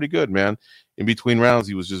doing pretty good, man. In between rounds,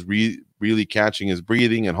 he was just really catching his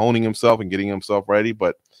breathing and honing himself and getting himself ready.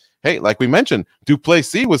 But, hey, like we mentioned,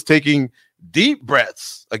 Duplessis was taking deep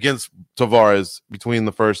breaths against Tavares between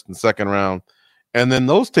the first and second round. And then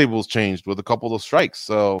those tables changed with a couple of strikes.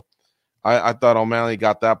 So I thought O'Malley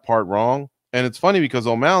got that part wrong. And it's funny because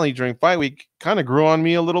O'Malley during fight week kind of grew on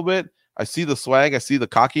me a little bit. I see the swag. I see the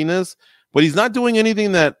cockiness. But he's not doing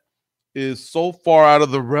anything that is so far out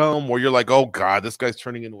of the realm where you're like, oh, God, this guy's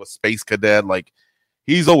turning into a space cadet. Like,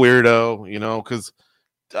 he's a weirdo, because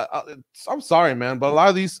I'm sorry, man, but a lot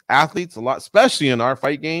of these athletes, especially in our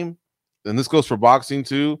fight game, and this goes for boxing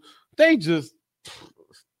too, they just,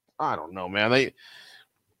 I don't know, man.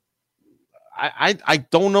 I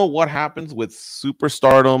don't know what happens with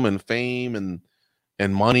superstardom and fame and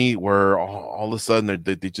money where all of a sudden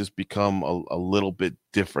they just become a little bit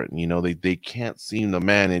different. They can't seem to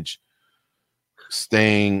manage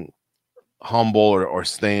staying humble or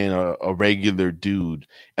staying a regular dude.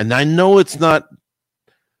 And I know it's not.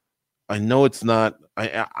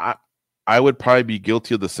 I would probably be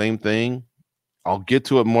guilty of the same thing. I'll get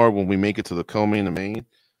to it more when we make it to the co-main and main.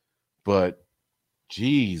 But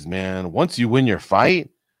geez, man, once you win your fight,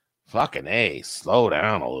 fucking A, slow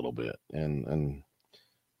down a little bit. And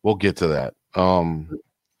we'll get to that.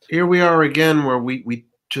 Here we are again where we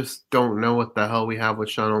just don't know what the hell we have with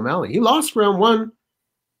Sean O'Malley. He lost round one.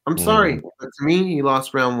 I'm sorry. But to me, he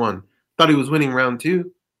lost round one. Thought he was winning round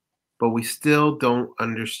two, but we still don't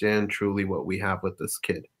understand truly what we have with this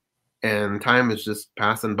kid. And time is just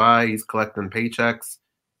passing by. He's collecting paychecks.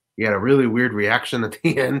 He had a really weird reaction at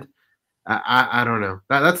the end. I don't know.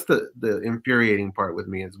 That's the infuriating part with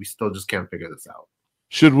me is we still just can't figure this out.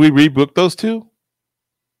 Should we rebook those two?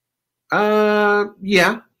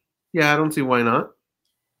 Yeah. I don't see why not.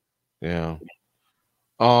 Yeah.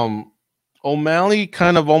 O'Malley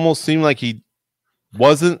kind of almost seemed like he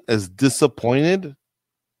wasn't as disappointed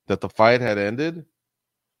that the fight had ended.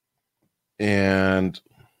 And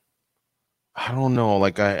I don't know,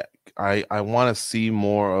 like I want to see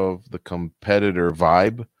more of the competitor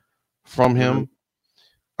vibe from him.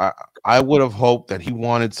 I would have hoped that he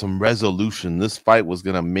wanted some resolution. This fight was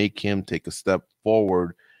going to make him take a step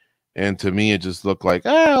forward. And to me, it just looked like,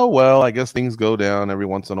 oh, well, I guess things go down every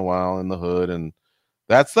once in a while in the hood. And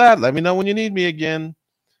that's that. Let me know when you need me again.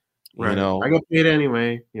 Right. I got paid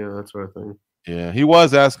anyway. That sort of thing. Yeah, he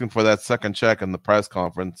was asking for that second check in the press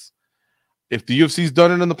conference. If the UFC's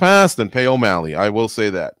done it in the past, then pay O'Malley. I will say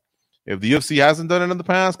that. If the UFC hasn't done it in the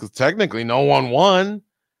past, because technically no one won,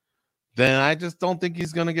 then I just don't think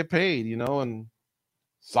he's going to get paid, and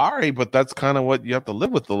sorry, but that's kind of what you have to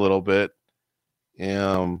live with a little bit.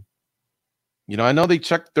 I know they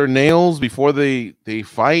check their nails before they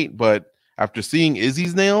fight, but after seeing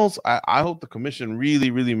Izzy's nails, I hope the commission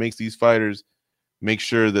really, really makes these fighters make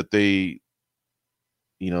sure that they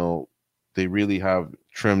they really have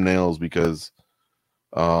trim nails because,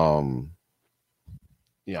 I don't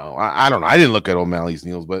know. I didn't look at O'Malley's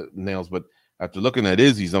nails, but after looking at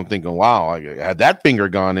Izzy's, I'm thinking, wow, had that finger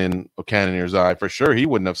gone in Cannonier's eye, for sure, he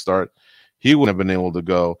wouldn't have been able to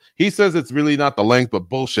go. He says it's really not the length, but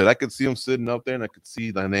bullshit. I could see him sitting up there and I could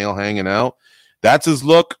see the nail hanging out. That's his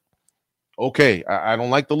look. Okay, I don't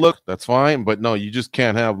like the look. That's fine. But no, you just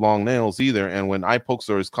can't have long nails either. And when eye pokes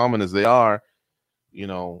are as common as they are,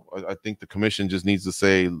 I think the commission just needs to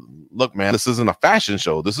say, look, man, this isn't a fashion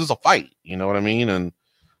show. This is a fight. You know what I mean? And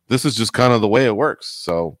this is just kind of the way it works.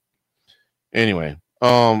 So anyway,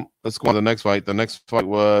 let's go on to the next fight. The next fight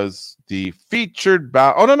was the featured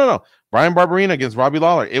bout. Oh, no. Bryan Barberena against Robbie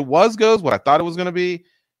Lawler. It goes what I thought it was going to be.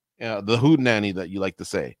 The hootenanny that you like to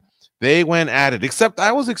say. They went at it, except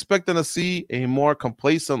I was expecting to see a more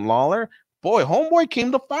complacent Lawler. Boy, homeboy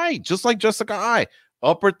came to fight, just like Jessica Eye.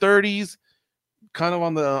 Upper 30s, kind of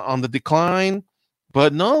on the decline.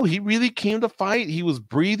 But no, he really came to fight. He was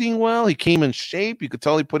breathing well. He came in shape. You could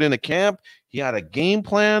tell he put in a camp. He had a game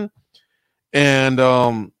plan.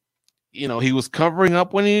 And, he was covering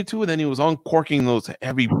up when he needed to, and then he was uncorking those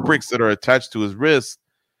heavy bricks that are attached to his wrist.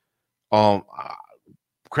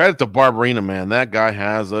 Credit to Barberena, man. That guy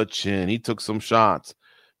has a chin. He took some shots,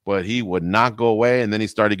 but he would not go away. And then he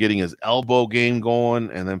started getting his elbow game going.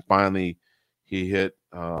 And then finally he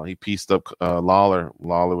pieced up Lawler.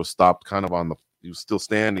 Lawler was stopped kind of he was still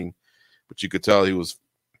standing, but you could tell he was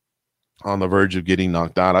on the verge of getting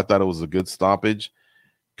knocked out. I thought it was a good stoppage.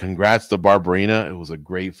 Congrats to Barberena. It was a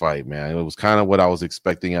great fight, man. It was kind of what I was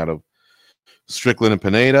expecting out of Strickland and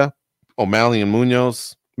Pineda, O'Malley and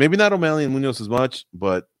Munoz. Maybe not O'Malley and Munoz as much,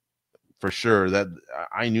 but for sure that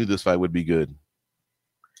I knew this fight would be good.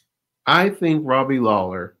 I think Robbie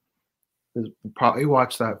Lawler has probably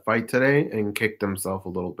watched that fight today and kicked himself a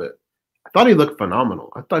little bit. I thought he looked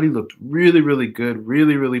phenomenal. I thought he looked really, really good,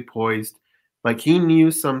 really, really poised. Like he knew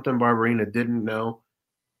something Barberena didn't know.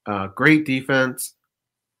 Great defense,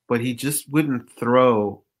 but he just wouldn't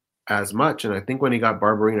throw as much. And I think when he got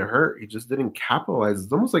Barberena hurt, he just didn't capitalize.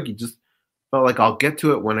 It's almost like he just felt like I'll get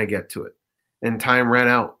to it when I get to it. And time ran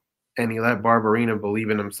out, and he let Barberena believe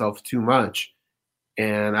in himself too much.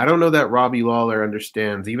 And I don't know that Robbie Lawler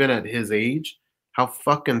understands, even at his age, how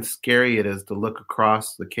fucking scary it is to look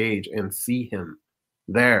across the cage and see him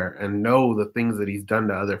there and know the things that he's done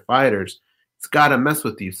to other fighters. It's got to mess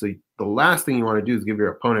with you. So the last thing you want to do is give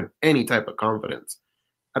your opponent any type of confidence.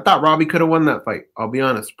 I thought Robbie could have won that fight. I'll be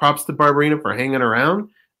honest. Props to Barberena for hanging around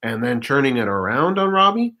and then turning it around on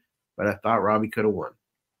Robbie. But I thought Robbie could have won.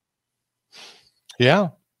 Yeah.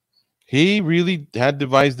 He really had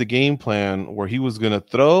devised the game plan where he was going to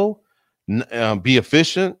throw, be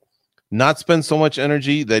efficient, not spend so much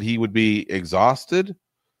energy that he would be exhausted,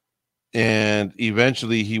 and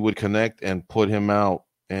eventually he would connect and put him out,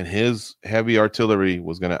 and his heavy artillery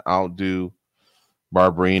was going to outdo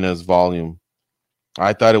Barberena's volume.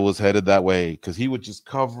 I thought it was headed that way because he would just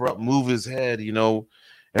cover up, move his head,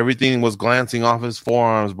 everything was glancing off his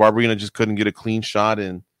forearms. Barberena just couldn't get a clean shot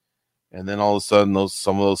in. And then all of a sudden,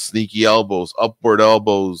 some of those sneaky elbows, upward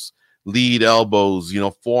elbows, lead elbows,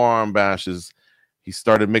 forearm bashes. He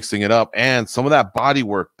started mixing it up. And some of that body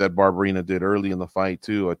work that Barberena did early in the fight,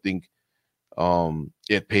 too, I think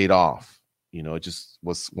it paid off. It just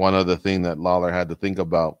was one other thing that Lawler had to think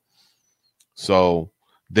about. So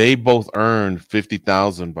they both earned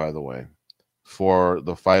 $50,000, by the way, for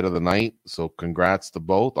the fight of the night. So congrats to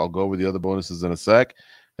both. I'll go over the other bonuses in a sec.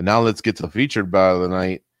 And now let's get to the featured bout of the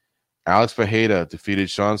night. Alex Pereira defeated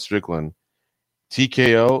Sean Strickland.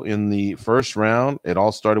 TKO in the first round. It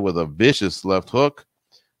all started with a vicious left hook,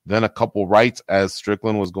 then a couple rights as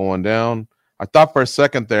Strickland was going down. I thought for a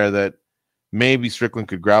second there that maybe Strickland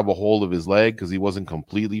could grab a hold of his leg because he wasn't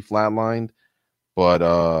completely flatlined. But,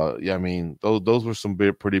 those were some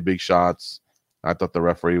pretty big shots. I thought the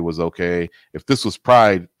referee was okay. If this was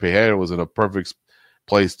Pride, Pereira was in a perfect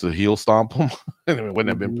place to heel stomp him. It wouldn't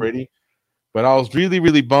have been pretty. But I was really,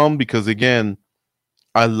 really bummed because, again,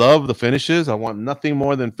 I love the finishes. I want nothing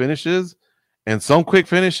more than finishes. And some quick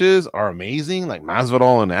finishes are amazing, like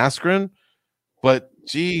Masvidal and Askren. But,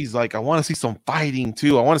 geez, I want to see some fighting,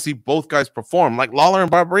 too. I want to see both guys perform, like Lawler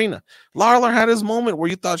and Barberena. Lawler had his moment where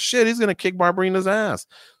you thought, shit, he's going to kick Barberena's ass.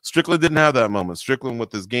 Strickland didn't have that moment. Strickland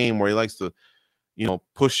with his game where he likes to,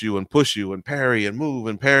 push you and parry and move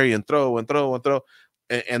and parry and throw and throw and throw.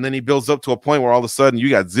 And then he builds up to a point where all of a sudden you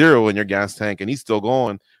got zero in your gas tank and he's still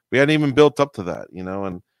going. We hadn't even built up to that,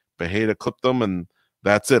 and Pereira clipped them and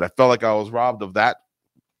that's it. I felt like I was robbed of that,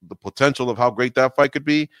 the potential of how great that fight could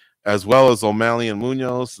be, as well as O'Malley and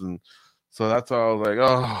Munoz and So that's why I was like,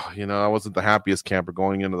 oh, I wasn't the happiest camper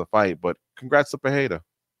going into the fight, but congrats to Pereira.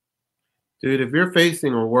 Dude, if you're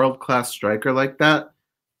facing a world-class striker like that,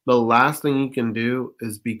 the last thing you can do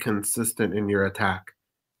is be consistent in your attack.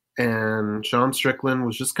 And Sean Strickland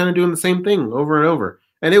was just kind of doing the same thing over and over.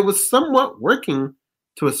 And it was somewhat working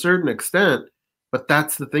to a certain extent, but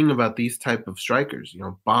that's the thing about these type of strikers,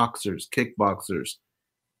 boxers, kickboxers.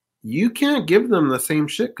 You can't give them the same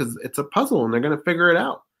shit because it's a puzzle and they're going to figure it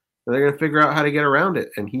out. And they're going to figure out how to get around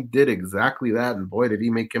it. And he did exactly that. And boy, did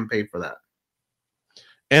he make him pay for that.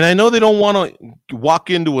 And I know they don't want to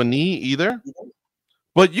walk into a knee either,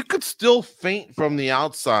 but you could still feint from the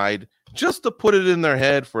outside just to put it in their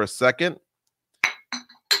head for a second.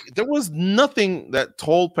 There was nothing that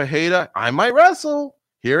told Pereira, I might wrestle.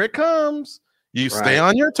 Here it comes. You stay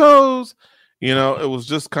on your toes. It was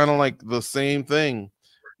just kind of like the same thing.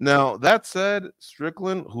 Now, that said,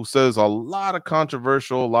 Strickland, who says a lot of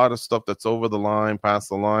controversial, a lot of stuff that's over the line, past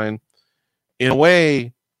the line, in a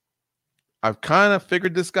way, I've kind of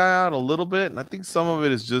figured this guy out a little bit, and I think some of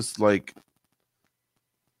it is just like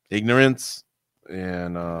ignorance,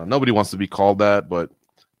 and nobody wants to be called that, but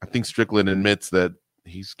I think Strickland admits that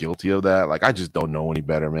he's guilty of that. Like, I just don't know any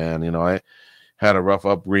better, man. I had a rough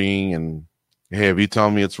upbringing, and hey, if you tell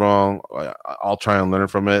me it's wrong, I'll try and learn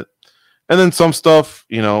from it. And then some stuff,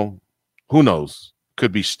 who knows?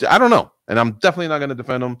 Could be, I don't know. And I'm definitely not going to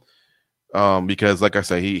defend him because, like I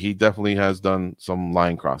say, he definitely has done some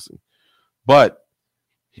line crossing. But,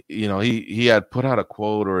 he had put out a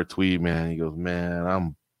quote or a tweet, man. He goes, man,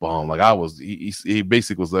 I'm bummed. Like he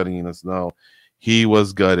basically was letting us know he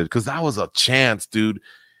was gutted because that was a chance, dude.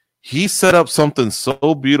 He set up something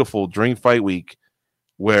so beautiful during fight week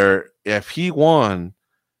where if he won,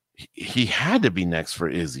 he had to be next for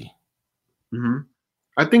Izzy. Mm-hmm.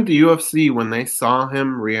 I think the UFC, when they saw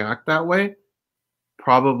him react that way,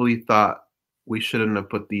 probably thought we shouldn't have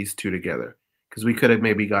put these two together because we could have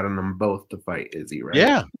maybe gotten them both to fight Izzy, right?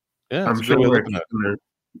 Yeah. I'm sure they're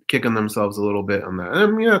kicking themselves a little bit on that. I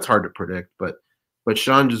mean, that's hard to predict, but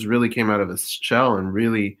Sean just really came out of his shell and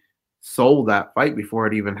really sold that fight before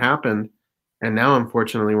it even happened. And now,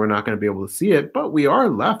 unfortunately, we're not going to be able to see it, but we are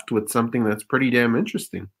left with something that's pretty damn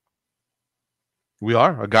interesting. We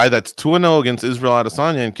are. A guy that's 2-0 against Israel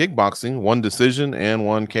Adesanya in kickboxing, 1 decision and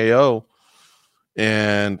 1 KO.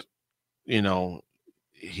 And,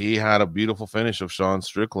 he had a beautiful finish of Sean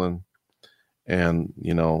Strickland. And,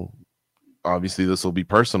 obviously this will be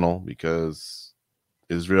personal because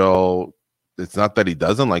Israel, it's not that he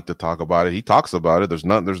doesn't like to talk about it. He talks about it.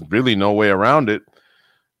 There's really no way around it.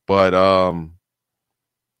 But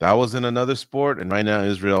that was in another sport. And right now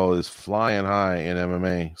Israel is flying high in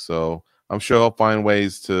MMA. So I'm sure he'll find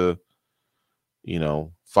ways to,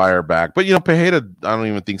 fire back. But, Pereira, I don't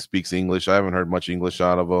even think speaks English. I haven't heard much English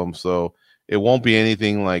out of him. So it won't be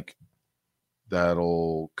anything like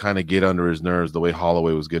that'll kind of get under his nerves the way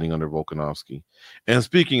Holloway was getting under Volkanovski. And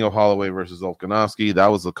speaking of Holloway versus Volkanovski, that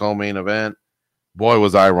was the co-main event. Boy,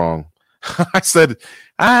 was I wrong. I said,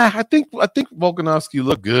 I think Volkanovski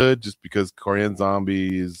looked good just because Korean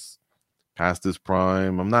Zombie is past his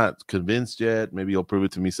prime. I'm not convinced yet. Maybe he'll prove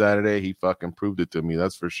it to me Saturday. He fucking proved it to me,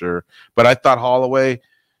 that's for sure. But I thought Holloway,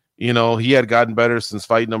 he had gotten better since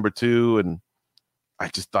fight number 2, and I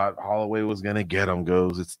just thought Holloway was going to get him.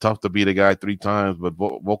 It's tough to beat a guy 3 times, but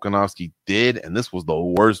Volkanovski did, and this was the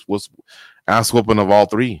worst ass whooping of all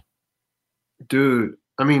 3. Dude,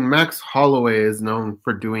 I mean, Max Holloway is known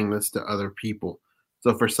for doing this to other people.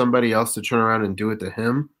 So for somebody else to turn around and do it to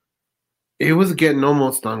him, it was getting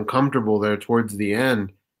almost uncomfortable there towards the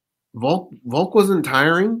end. Volk wasn't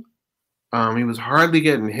tiring. He was hardly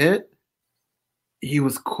getting hit. He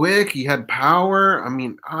was quick. He had power. I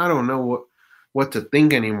mean, I don't know what to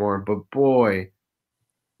think anymore, but boy,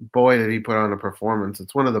 did he put on a performance.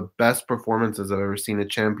 It's one of the best performances I've ever seen a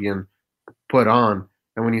champion put on.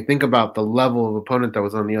 And when you think about the level of opponent that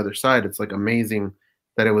was on the other side, it's like amazing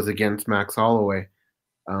that it was against Max Holloway.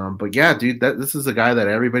 But yeah, dude, this is a guy that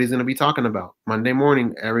everybody's going to be talking about. Monday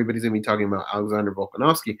morning, everybody's going to be talking about Alexander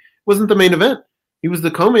Volkanovski. It wasn't the main event. He was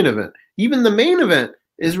the co-main event. Even the main event,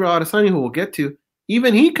 Israel Adesanya, who we'll get to,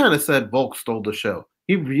 even he kind of said Volk stole the show.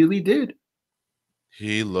 He really did.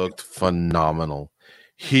 He looked phenomenal.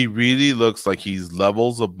 He really looks like he's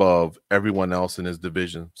levels above everyone else in his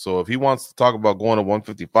division. So if he wants to talk about going to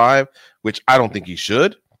 155, which I don't think he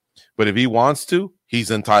should, but if he wants to,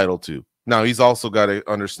 he's entitled to. Now, he's also got to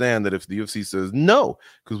understand that if the UFC says no,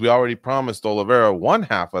 because we already promised Oliveira one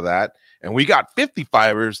half of that, and we got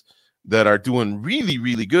 55ers that are doing really,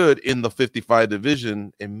 really good in the 55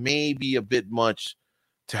 division, it may be a bit much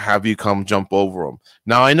to have you come jump over him.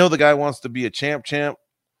 Now, I know the guy wants to be a champ.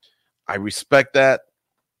 I respect that,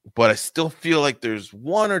 but I still feel like there's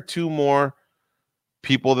one or two more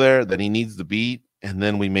people there that he needs to beat, and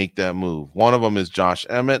then we make that move. One of them is Josh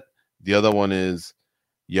Emmett. The other one is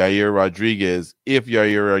Yair Rodriguez. If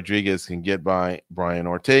Yair Rodriguez can get by Brian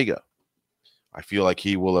Ortega, I feel like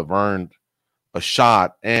he will have earned a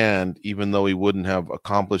shot. And even though he wouldn't have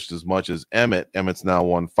accomplished as much as Emmett's now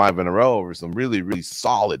won 5 in a row over some really, really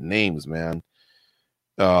solid names, man.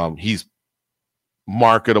 He's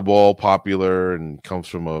marketable, popular, and comes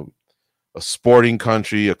from a sporting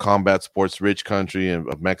country, a combat sports rich country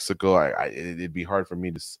of Mexico. It'd be hard for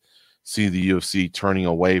me to see the UFC turning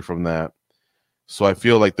away from that. So I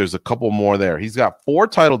feel like there's a couple more there. He's got 4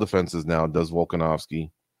 title defenses now, does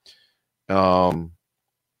Volkanovski.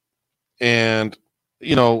 And,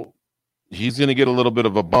 you know, he's going to get a little bit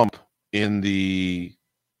of a bump in the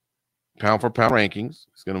pound-for-pound rankings.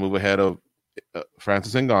 He's going to move ahead of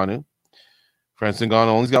Francis Ngannou. Francis Ngannou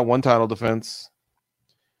only got 1 title defense,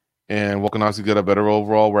 and Volkanovski's got a better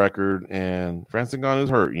overall record, and Francis Ngannou's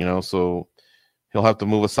hurt, you know, so he'll have to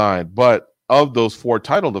move aside. But of those 4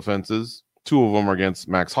 title defenses, 2 of them are against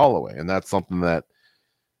Max Holloway, and that's something that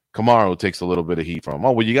Kamaru takes a little bit of heat from.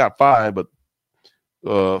 Oh, well, you got 5, but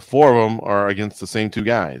 4 of them are against the same 2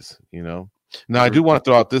 guys, you know. Now, I do want to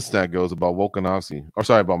throw out this stat goes about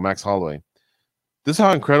about Max Holloway. This is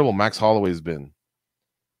how incredible Max Holloway has been.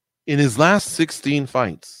 In his last 16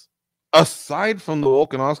 fights, aside from the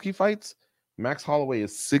Volkanovski fights, Max Holloway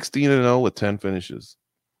is 16-0 with 10 finishes.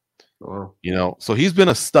 Wow. You know, so he's been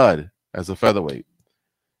a stud as a featherweight.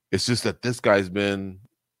 It's just that this guy's been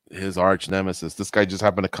his arch nemesis. This guy just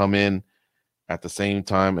happened to come in at the same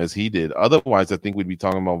time as he did. Otherwise, I think we'd be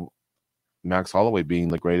talking about Max Holloway being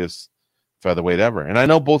the greatest featherweight ever. And I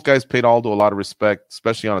know both guys paid Aldo a lot of respect,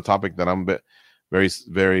 especially on a topic that I'm very,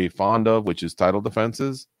 very fond of, which is title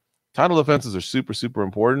defenses. Title defenses are super, super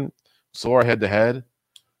important. So are head-to-head.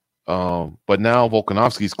 But now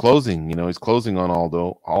Volkanovski's closing. You know, he's closing on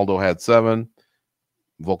Aldo. Aldo had 7.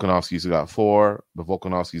 Volkanovski's got 4. But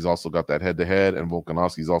Volkanovski's also got that head-to-head, and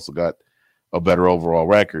Volkanovski's also got a better overall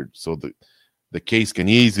record. So the case can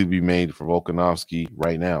easily be made for Volkanovski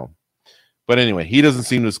right now. But anyway, he doesn't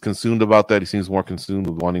seem as consumed about that. He seems more consumed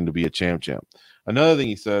with wanting to be a champ. Another thing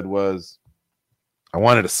he said was, I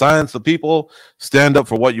wanted to silence the people, stand up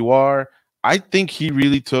for what you are. I think he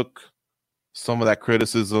really took some of that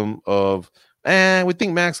criticism of, we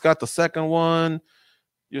think Max got the second one.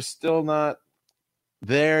 You're still not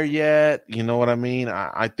there yet. You know what I mean?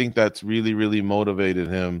 I think that's really, really motivated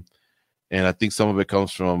him. And I think some of it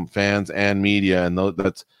comes from fans and media. And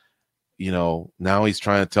that's, you know, now he's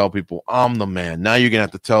trying to tell people, I'm the man. Now you're going to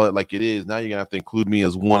have to tell it like it is. Now you're going to have to include me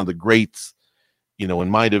as one of the greats, you know, in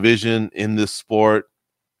my division, in this sport.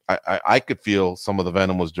 I could feel some of the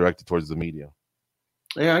venom was directed towards the media.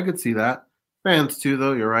 Yeah, I could see that. Fans too,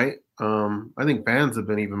 though. You're right. I think fans have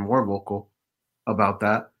been even more vocal about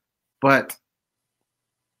that. But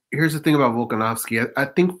here's the thing about Volkanovski. I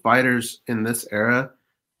think fighters in this era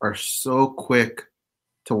are so quick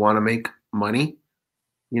to want to make money,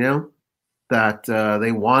 you know, that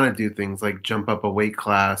they want to do things like jump up a weight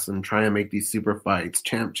class and try and make these super fights,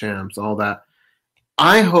 champs, all that.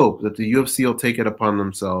 I hope that the UFC will take it upon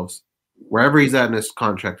themselves, wherever he's at in his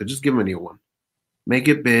contract, to just give him a new one. Make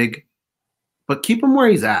it big, but keep him where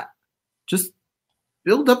he's at. Just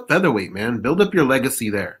build up featherweight, man. Build up your legacy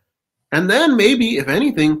there. And then maybe, if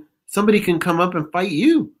anything, somebody can come up and fight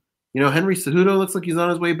you. You know, Henry Cejudo looks like he's on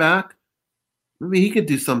his way back. Maybe he could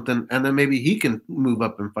do something, and then maybe he can move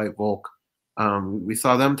up and fight Volk. We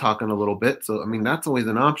saw them talking a little bit, so, I mean, that's always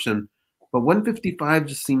an option. But 155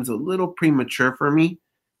 just seems a little premature for me.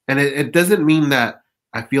 And it doesn't mean that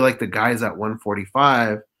I feel like the guys at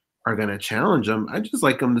 145 are going to challenge him. I just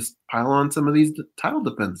like them to pile on some of these title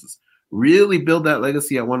defenses. Really build that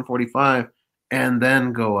legacy at 145 and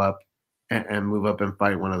then go up and move up and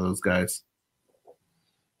fight one of those guys.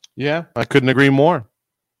 Yeah, I couldn't agree more.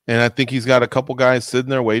 And I think he's got a couple guys sitting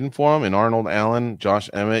there waiting for him, and Arnold Allen, Josh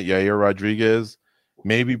Emmett, Yair Rodriguez.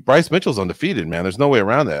 Maybe Bryce Mitchell's undefeated, man. There's no way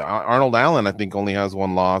around that. Arnold Allen, I think, only has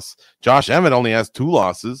 1 loss. Josh Emmett only has 2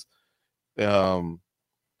 losses. And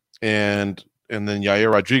then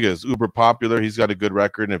Yair Rodriguez, uber popular. He's got a good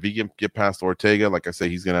record. And if he can get past Ortega, like I say,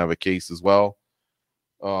 he's going to have a case as well.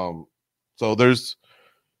 So there's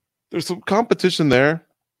some competition there.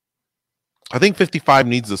 I think 55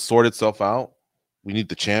 needs to sort itself out. We need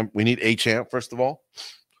the champ. We need a champ, first of all.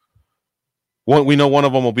 We know one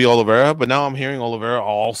of them will be Oliveira, but now I'm hearing Oliveira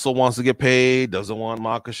also wants to get paid, doesn't want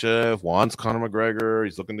Makhachev, wants Conor McGregor.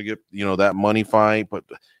 He's looking to get, you know, that money fight. But,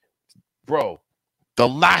 bro, the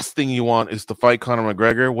last thing you want is to fight Conor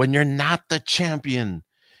McGregor when you're not the champion.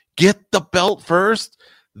 Get the belt first,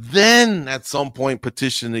 then at some point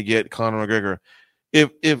petition to get Conor McGregor.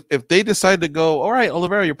 If they decide to go, all right,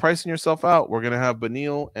 Oliveira, you're pricing yourself out. We're gonna have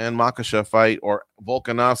Beneil and Makhachev fight, or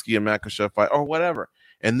Volkanovski and Makhachev fight, or whatever,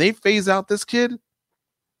 and they phase out this kid.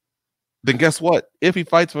 Then guess what? If he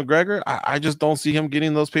fights McGregor, I just don't see him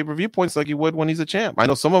getting those pay-per-view points like he would when he's a champ. I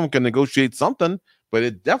know some of them can negotiate something, but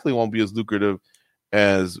it definitely won't be as lucrative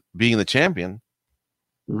as being the champion.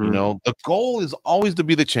 Mm-hmm. You know, the goal is always to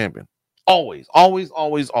be the champion. Always, always,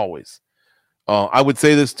 always, always. I would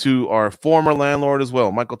say this to our former landlord as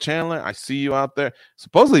well. Michael Chandler, I see you out there.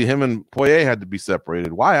 Supposedly him and Poirier had to be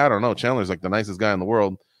separated. Why? I don't know. Chandler's like the nicest guy in the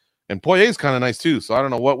world. And Poirier's kind of nice too. So I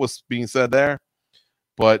don't know what was being said there.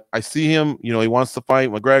 But I see him, you know, he wants to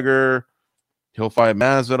fight McGregor. He'll fight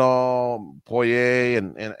Masvidal, Poirier,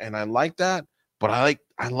 and I like that. But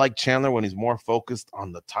I like Chandler when he's more focused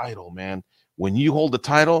on the title, man. When you hold the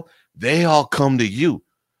title, they all come to you.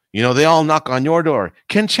 You know, they all knock on your door.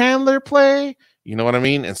 Can Chandler play? You know what I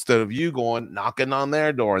mean? Instead of you going knocking on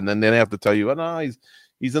their door, and then they have to tell you, oh, no,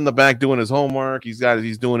 he's in the back doing his homework. He's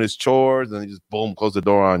doing his chores, and they just boom, close the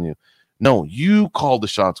door on you. No, you call the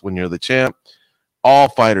shots when you're the champ. All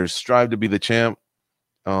fighters strive to be the champ.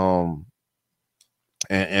 And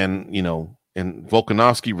you know, and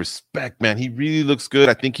Volkanovski, respect, man. He really looks good.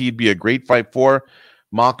 I think he'd be a great fight for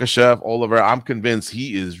Makhachev, Oliveira. I'm convinced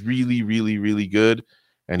he is really, really, really good,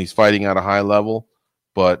 and he's fighting at a high level.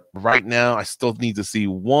 But right now, I still need to see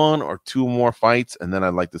 1 or 2 more fights, and then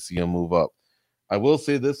I'd like to see him move up. I will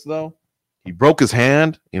say this, though. He broke his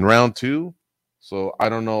hand in round 2, so I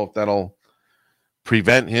don't know if that'll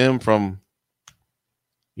prevent him from,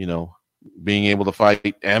 you know, being able to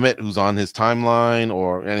fight Emmett, who's on his timeline,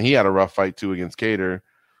 and he had a rough fight too against Cater,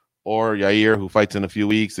 or Yair, who fights in a few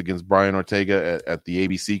weeks against Brian Ortega at the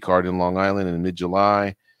ABC card in Long Island in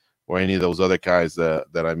mid-July, or any of those other guys that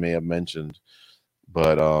I may have mentioned.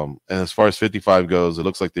 But and as far as 55 goes, it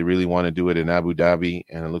looks like they really want to do it in Abu Dhabi,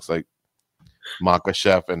 and it looks like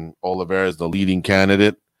Makhachev and Oliveira is the leading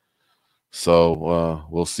candidate. So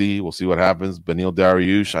we'll see. We'll see what happens. Beneil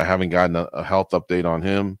Dariush, I haven't gotten a health update on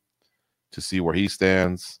him to see where he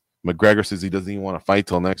stands. McGregor says he doesn't even want to fight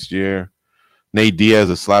till next year. Nate Diaz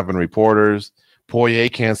is slapping reporters. Poirier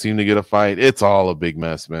can't seem to get a fight. It's all a big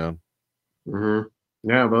mess, man. Mm-hmm.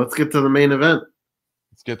 Yeah, but let's get to the main event.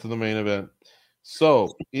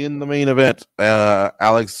 So, in the main event, Israel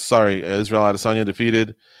Adesanya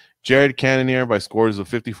defeated Jared Cannonier by scores of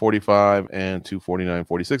 50-45 and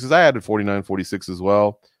 249-46. I added 49-46 as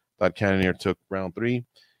well. Thought Cannonier took round 3.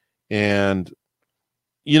 And,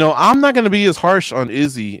 you know, I'm not going to be as harsh on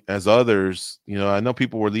Izzy as others. You know, I know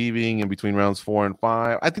people were leaving in between rounds 4 and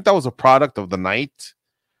 5. I think that was a product of the night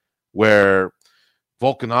where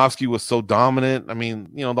Volkanovski was so dominant. I mean,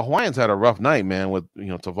 you know, the Hawaiians had a rough night, man, with, you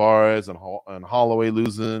know, Tavares and Holloway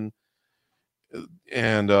losing.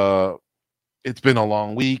 And it's been a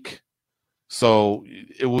long week. So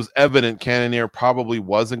it was evident Cannonier probably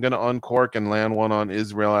wasn't going to uncork and land one on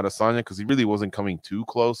Israel Adesanya because he really wasn't coming too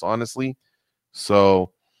close, honestly.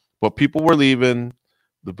 So, but people were leaving.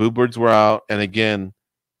 The Boo Birds were out. And again,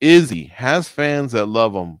 Izzy has fans that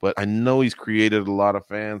love him, but I know he's created a lot of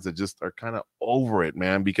fans that just are kind of over it,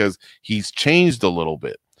 man, because he's changed a little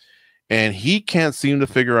bit. And he can't seem to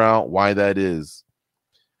figure out why that is.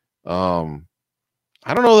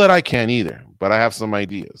 I don't know that I can either, but I have some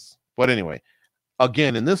ideas. But anyway,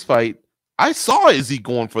 again, in this fight, I saw Izzy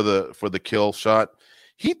going for the kill shot.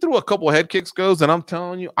 He threw a couple head kicks goes, and I'm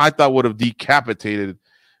telling you, I thought would have decapitated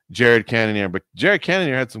Jared Cannonier. But Jared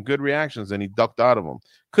Cannonier had some good reactions, and he ducked out of them.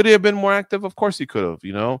 Could he have been more active? Of course he could have,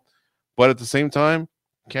 you know. But at the same time,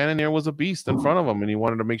 Cannonier was a beast in front of him, and he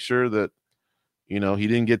wanted to make sure that, you know, he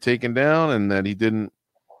didn't get taken down and that he didn't,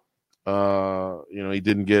 he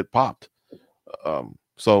didn't get popped.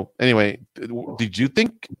 So anyway, did you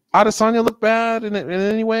think Adesanya looked bad in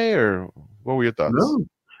any way, or what were your thoughts? No,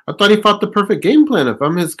 I thought he fought the perfect game plan. If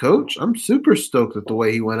I'm his coach, I'm super stoked at the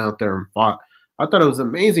way he went out there and fought. I thought it was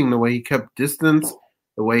amazing the way he kept distance,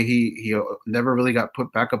 the way he never really got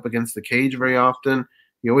put back up against the cage very often.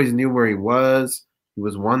 He always knew where he was. He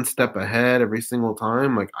was one step ahead every single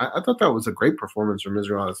time. Like I thought that was a great performance from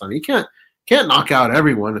Israel Adesanya. He can't knock out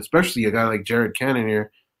everyone, especially a guy like Jared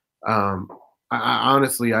Cannonier. I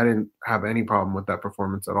honestly, I didn't have any problem with that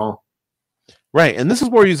performance at all. Right, and this is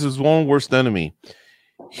where he's his own worst enemy.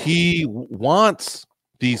 He wants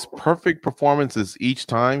these perfect performances each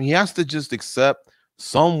time. He has to just accept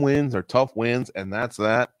some wins are tough wins, and that's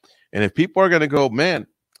that. And if people are going to go, man,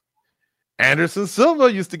 Anderson Silva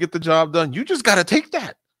used to get the job done, you just got to take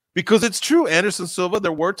that because it's true. Anderson Silva,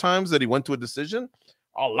 there were times that he went to a decision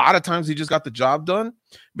A lot of times he just got the job done.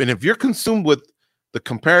 But if you're consumed with the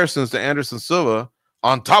comparisons to Anderson Silva,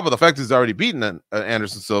 on top of the fact he's already beaten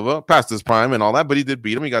Anderson Silva past his prime and all that, but he did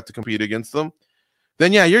beat him. He got to compete against them.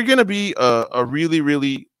 Then, yeah, you're going to be a really,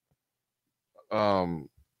 really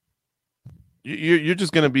you're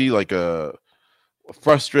just going to be like a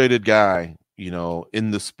frustrated guy,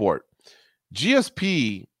 in the sport.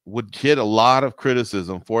 GSP would get a lot of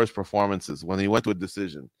criticism for his performances when he went to a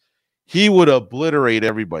decision. He would obliterate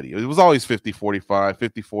everybody. It was always 50-45,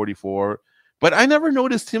 50-44. But I never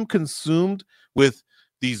noticed him consumed with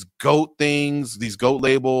these GOAT things, these GOAT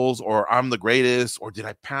labels, or I'm the greatest, or did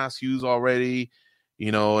I pass Hughes already?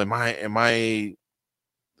 Am I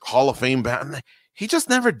Hall of Fame bound? He just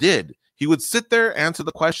never did. He would sit there, answer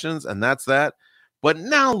the questions, and that's that. But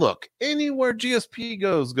now look, anywhere GSP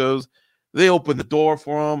goes, they open the door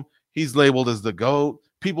for him. He's labeled as the GOAT.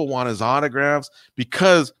 People want his autographs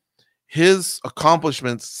because his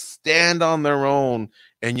accomplishments stand on their own.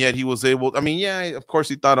 And yet he was able, of course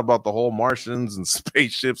he thought about the whole Martians and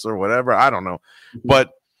spaceships or whatever. I don't know.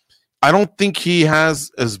 But I don't think he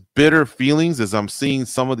has as bitter feelings as I'm seeing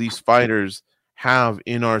some of these fighters have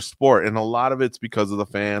in our sport. And a lot of it's because of the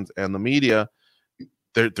fans and the media.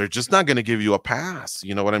 They're just not going to give you a pass.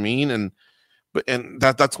 You know what I mean? And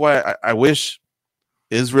that's why I wish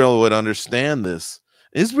Israel would understand this.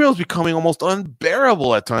 Israel's becoming almost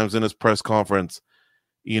unbearable at times in his press conference.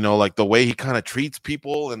 Like the way he kind of treats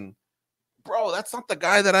people, and bro, that's not the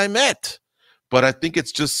guy that I met. But I think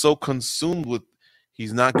it's just so consumed with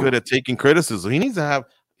he's not good at taking criticism. He needs to have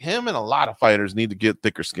him, and a lot of fighters need to get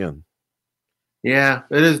thicker skin. Yeah,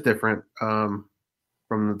 it is different from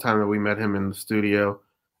the time that we met him in the studio.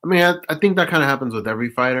 I think that kind of happens with every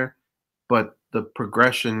fighter, but the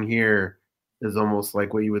progression here is almost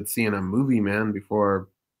like what you would see in a movie, man, before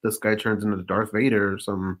this guy turns into Darth Vader or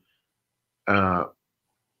something.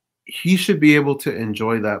 He should be able to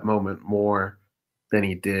enjoy that moment more than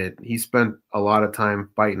he did. He spent a lot of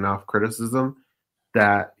time fighting off criticism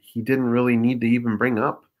that he didn't really need to even bring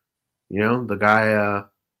up. The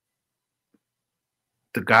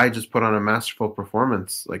guy just put on a masterful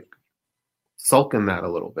performance. Like, sulk in that a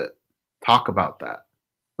little bit. Talk about that.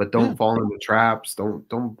 But don't fall into traps.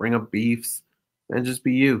 Don't bring up beefs. And just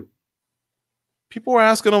be you. People were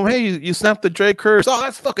asking him, hey, you snapped the Drake curse. Oh,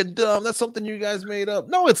 that's fucking dumb. That's something you guys made up.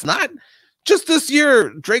 No, it's not. Just this year,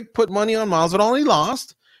 Drake put money on Masvidal and he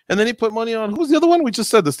lost. And then he put money on, who was the other one? We just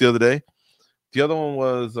said this the other day. The other one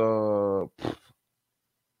was,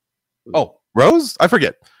 Rose? I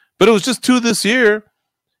forget. But it was just 2 this year,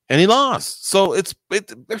 and he lost. So it's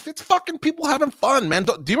fucking people having fun, man.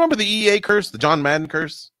 Do you remember the EA curse, the John Madden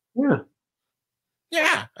curse? Yeah.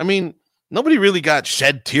 Yeah. Nobody really got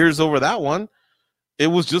shed tears over that one. It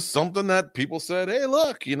was just something that people said, hey,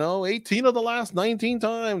 look, 18 of the last 19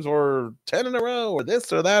 times or 10 in a row or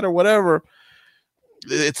this or that or whatever.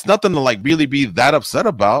 It's nothing to really be that upset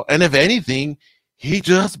about. And if anything, he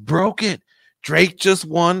just broke it. Drake just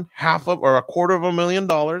won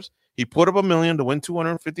 $250,000. He put up $1 million to win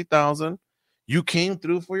 $250,000. You came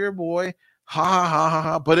through for your boy. Ha ha ha ha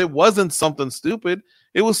ha. But it wasn't something stupid.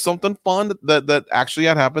 It was something fun that actually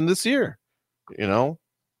had happened this year.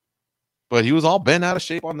 But he was all bent out of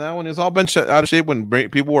shape on that one. He was all bent out of shape when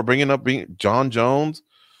people were bringing up John Jones.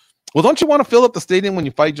 Well, don't you want to fill up the stadium when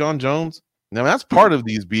you fight John Jones? Now, that's part of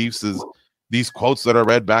these beefs is these quotes that are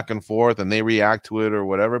read back and forth and they react to it or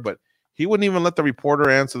whatever. But he wouldn't even let the reporter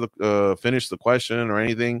answer finish the question or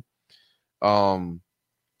anything. There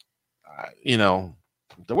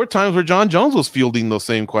were times where John Jones was fielding those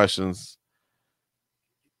same questions.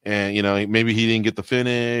 And, maybe he didn't get the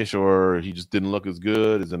finish or he just didn't look as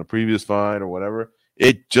good as in a previous fight or whatever.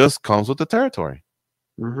 It just comes with the territory.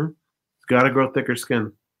 Mm-hmm. It's got to grow thicker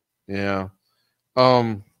skin. Yeah.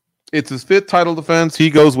 It's his 5th title defense. He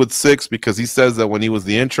goes with 6 because he says that when he was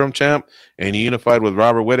the interim champ and he unified with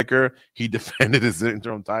Robert Whittaker, he defended his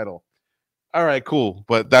interim title. All right, cool.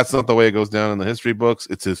 But that's not the way it goes down in the history books.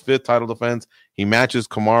 It's his 5th title defense. He matches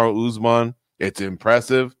Kamaru Usman. It's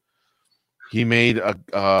impressive. He made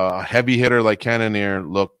a heavy hitter like Cannonier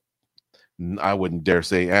look, I wouldn't dare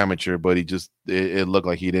say amateur, but it looked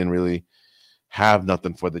like he didn't really have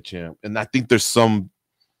nothing for the champ. And I think there's some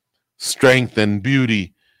strength and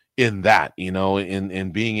beauty in that,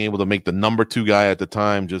 in being able to make the number 2 guy at the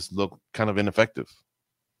time just look kind of ineffective.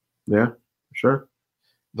 Yeah, sure.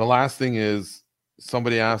 The last thing is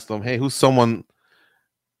somebody asked him, hey, who's someone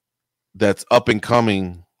that's up and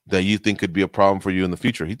coming that you think could be a problem for you in the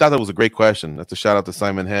future? He thought that was a great question. That's a shout out to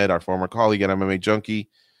Simon Head, our former colleague at MMA Junkie.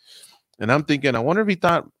 And I'm thinking, I wonder if he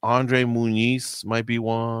thought Andre Muniz might be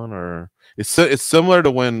one, or it's similar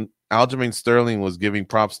to when Aljamain Sterling was giving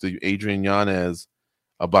props to Adrian Yanez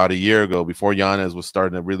about a year ago, before Yanez was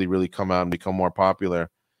starting to really, really come out and become more popular.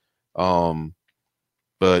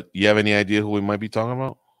 But you have any idea who we might be talking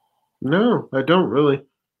about? No, I don't really.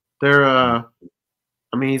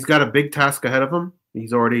 He's got a big task ahead of him.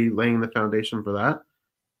 He's already laying the foundation for that.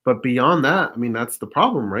 But beyond that, that's the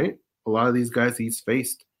problem, right? A lot of these guys he's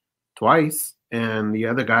faced twice, and the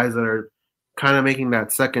other guys that are kind of making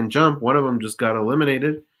that second jump, one of them just got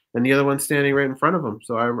eliminated, and the other one's standing right in front of him.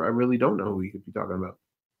 So I really don't know who he could be talking about.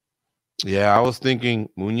 Yeah, I was thinking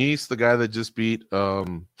Muniz, the guy that just beat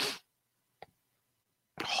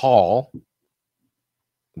Hall.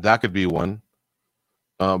 That could be one.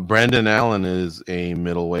 Brandon Allen is a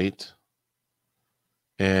middleweight.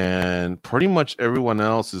 And pretty much everyone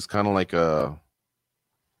else is kind of like a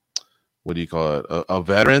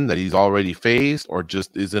veteran that he's already faced, or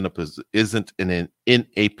just isn't in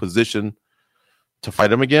a position to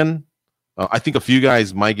fight him again. I think a few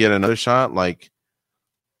guys might get another shot, like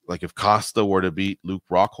if Costa were to beat Luke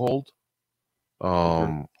Rockhold.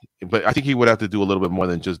 But I think he would have to do a little bit more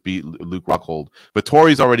than just beat Luke Rockhold.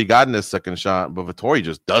 Vettori's already gotten his second shot, but Vettori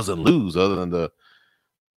just doesn't lose other than the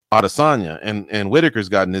Adesanya, and Whitaker's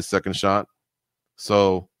gotten his second shot.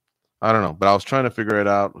 So I don't know, but I was trying to figure it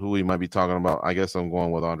out who we might be talking about. I guess I'm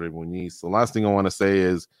going with Andre Muniz. The last thing I want to say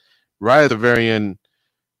is right at the very end,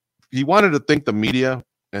 he wanted to thank the media,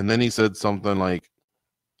 and then he said something like,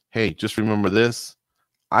 "Hey, just remember this.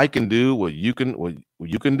 I can do what you can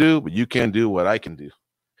do, but you can't do what I can do."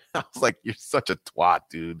 I was like, "You're such a twat,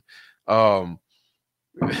 dude."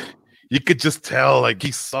 You could just tell, like,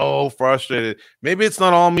 he's so frustrated. Maybe it's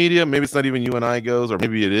not all media. Maybe it's not even you and I goes, or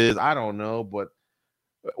maybe it is. I don't know. But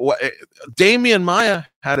Damian Maia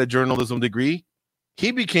had a journalism degree.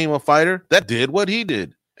 He became a fighter that did what he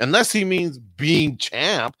did. Unless he means being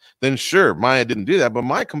champ, then sure, Maia didn't do that. But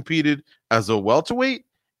Maia competed as a welterweight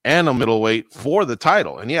and a middleweight for the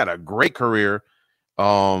title, and he had a great career.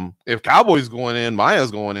 If Cowboy's going in,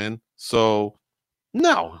 Maia's going in. So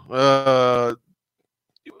no,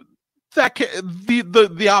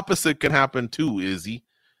 the opposite can happen too, Izzy.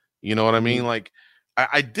 You know what I mean? Like,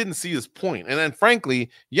 I didn't see his point. And then frankly,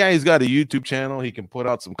 yeah, he's got a YouTube channel. He can put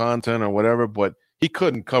out some content or whatever, but he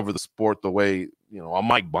couldn't cover the sport the way, a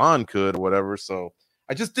Mike Bond could or whatever. So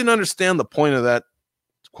I just didn't understand the point of that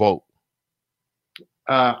quote.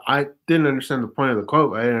 I didn't understand the point of the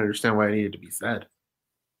quote. I didn't understand why it needed to be said.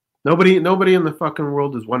 Nobody in the fucking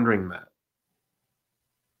world is wondering that.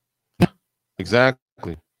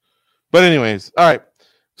 Exactly. But anyways, all right.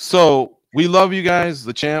 So we love you guys,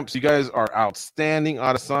 the champs. You guys are outstanding.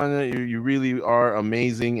 Adesanya, you really are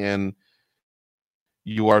amazing, and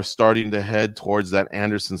you are starting to head towards that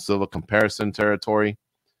Anderson Silva comparison territory.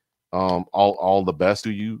 All the best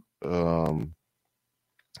to you. And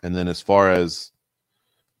then as far as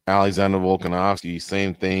Alexander Volkanovski,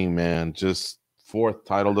 same thing, man. Just fourth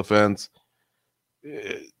title defense.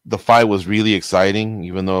 The fight was really exciting,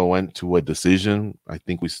 even though it went to a decision. I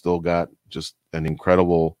think we still got just an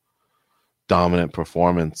incredible, dominant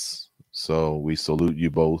performance. So we salute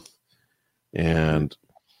you both. And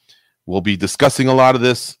we'll be discussing a lot of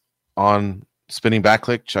this on Spinning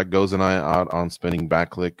Backclick. Check Goz and I out on Spinning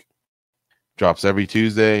Backclick. Drops every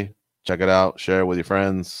Tuesday. Check it out. Share it with your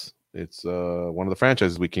friends. It's one of the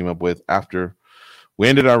franchises we came up with after we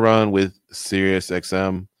ended our run with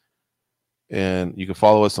SiriusXM. And you can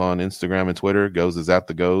follow us on Instagram and Twitter. Goz is at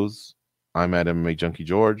the Goz. I'm at MMA Junkie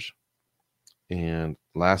George. And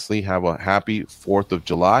lastly, have a happy 4th of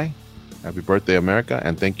July. Happy birthday, America.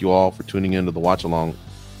 And thank you all for tuning in to the watch along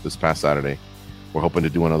this past Saturday. We're hoping to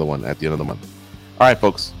do another one at the end of the month. All right,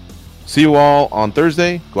 folks. See you all on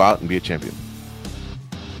Thursday. Go out and be a champion.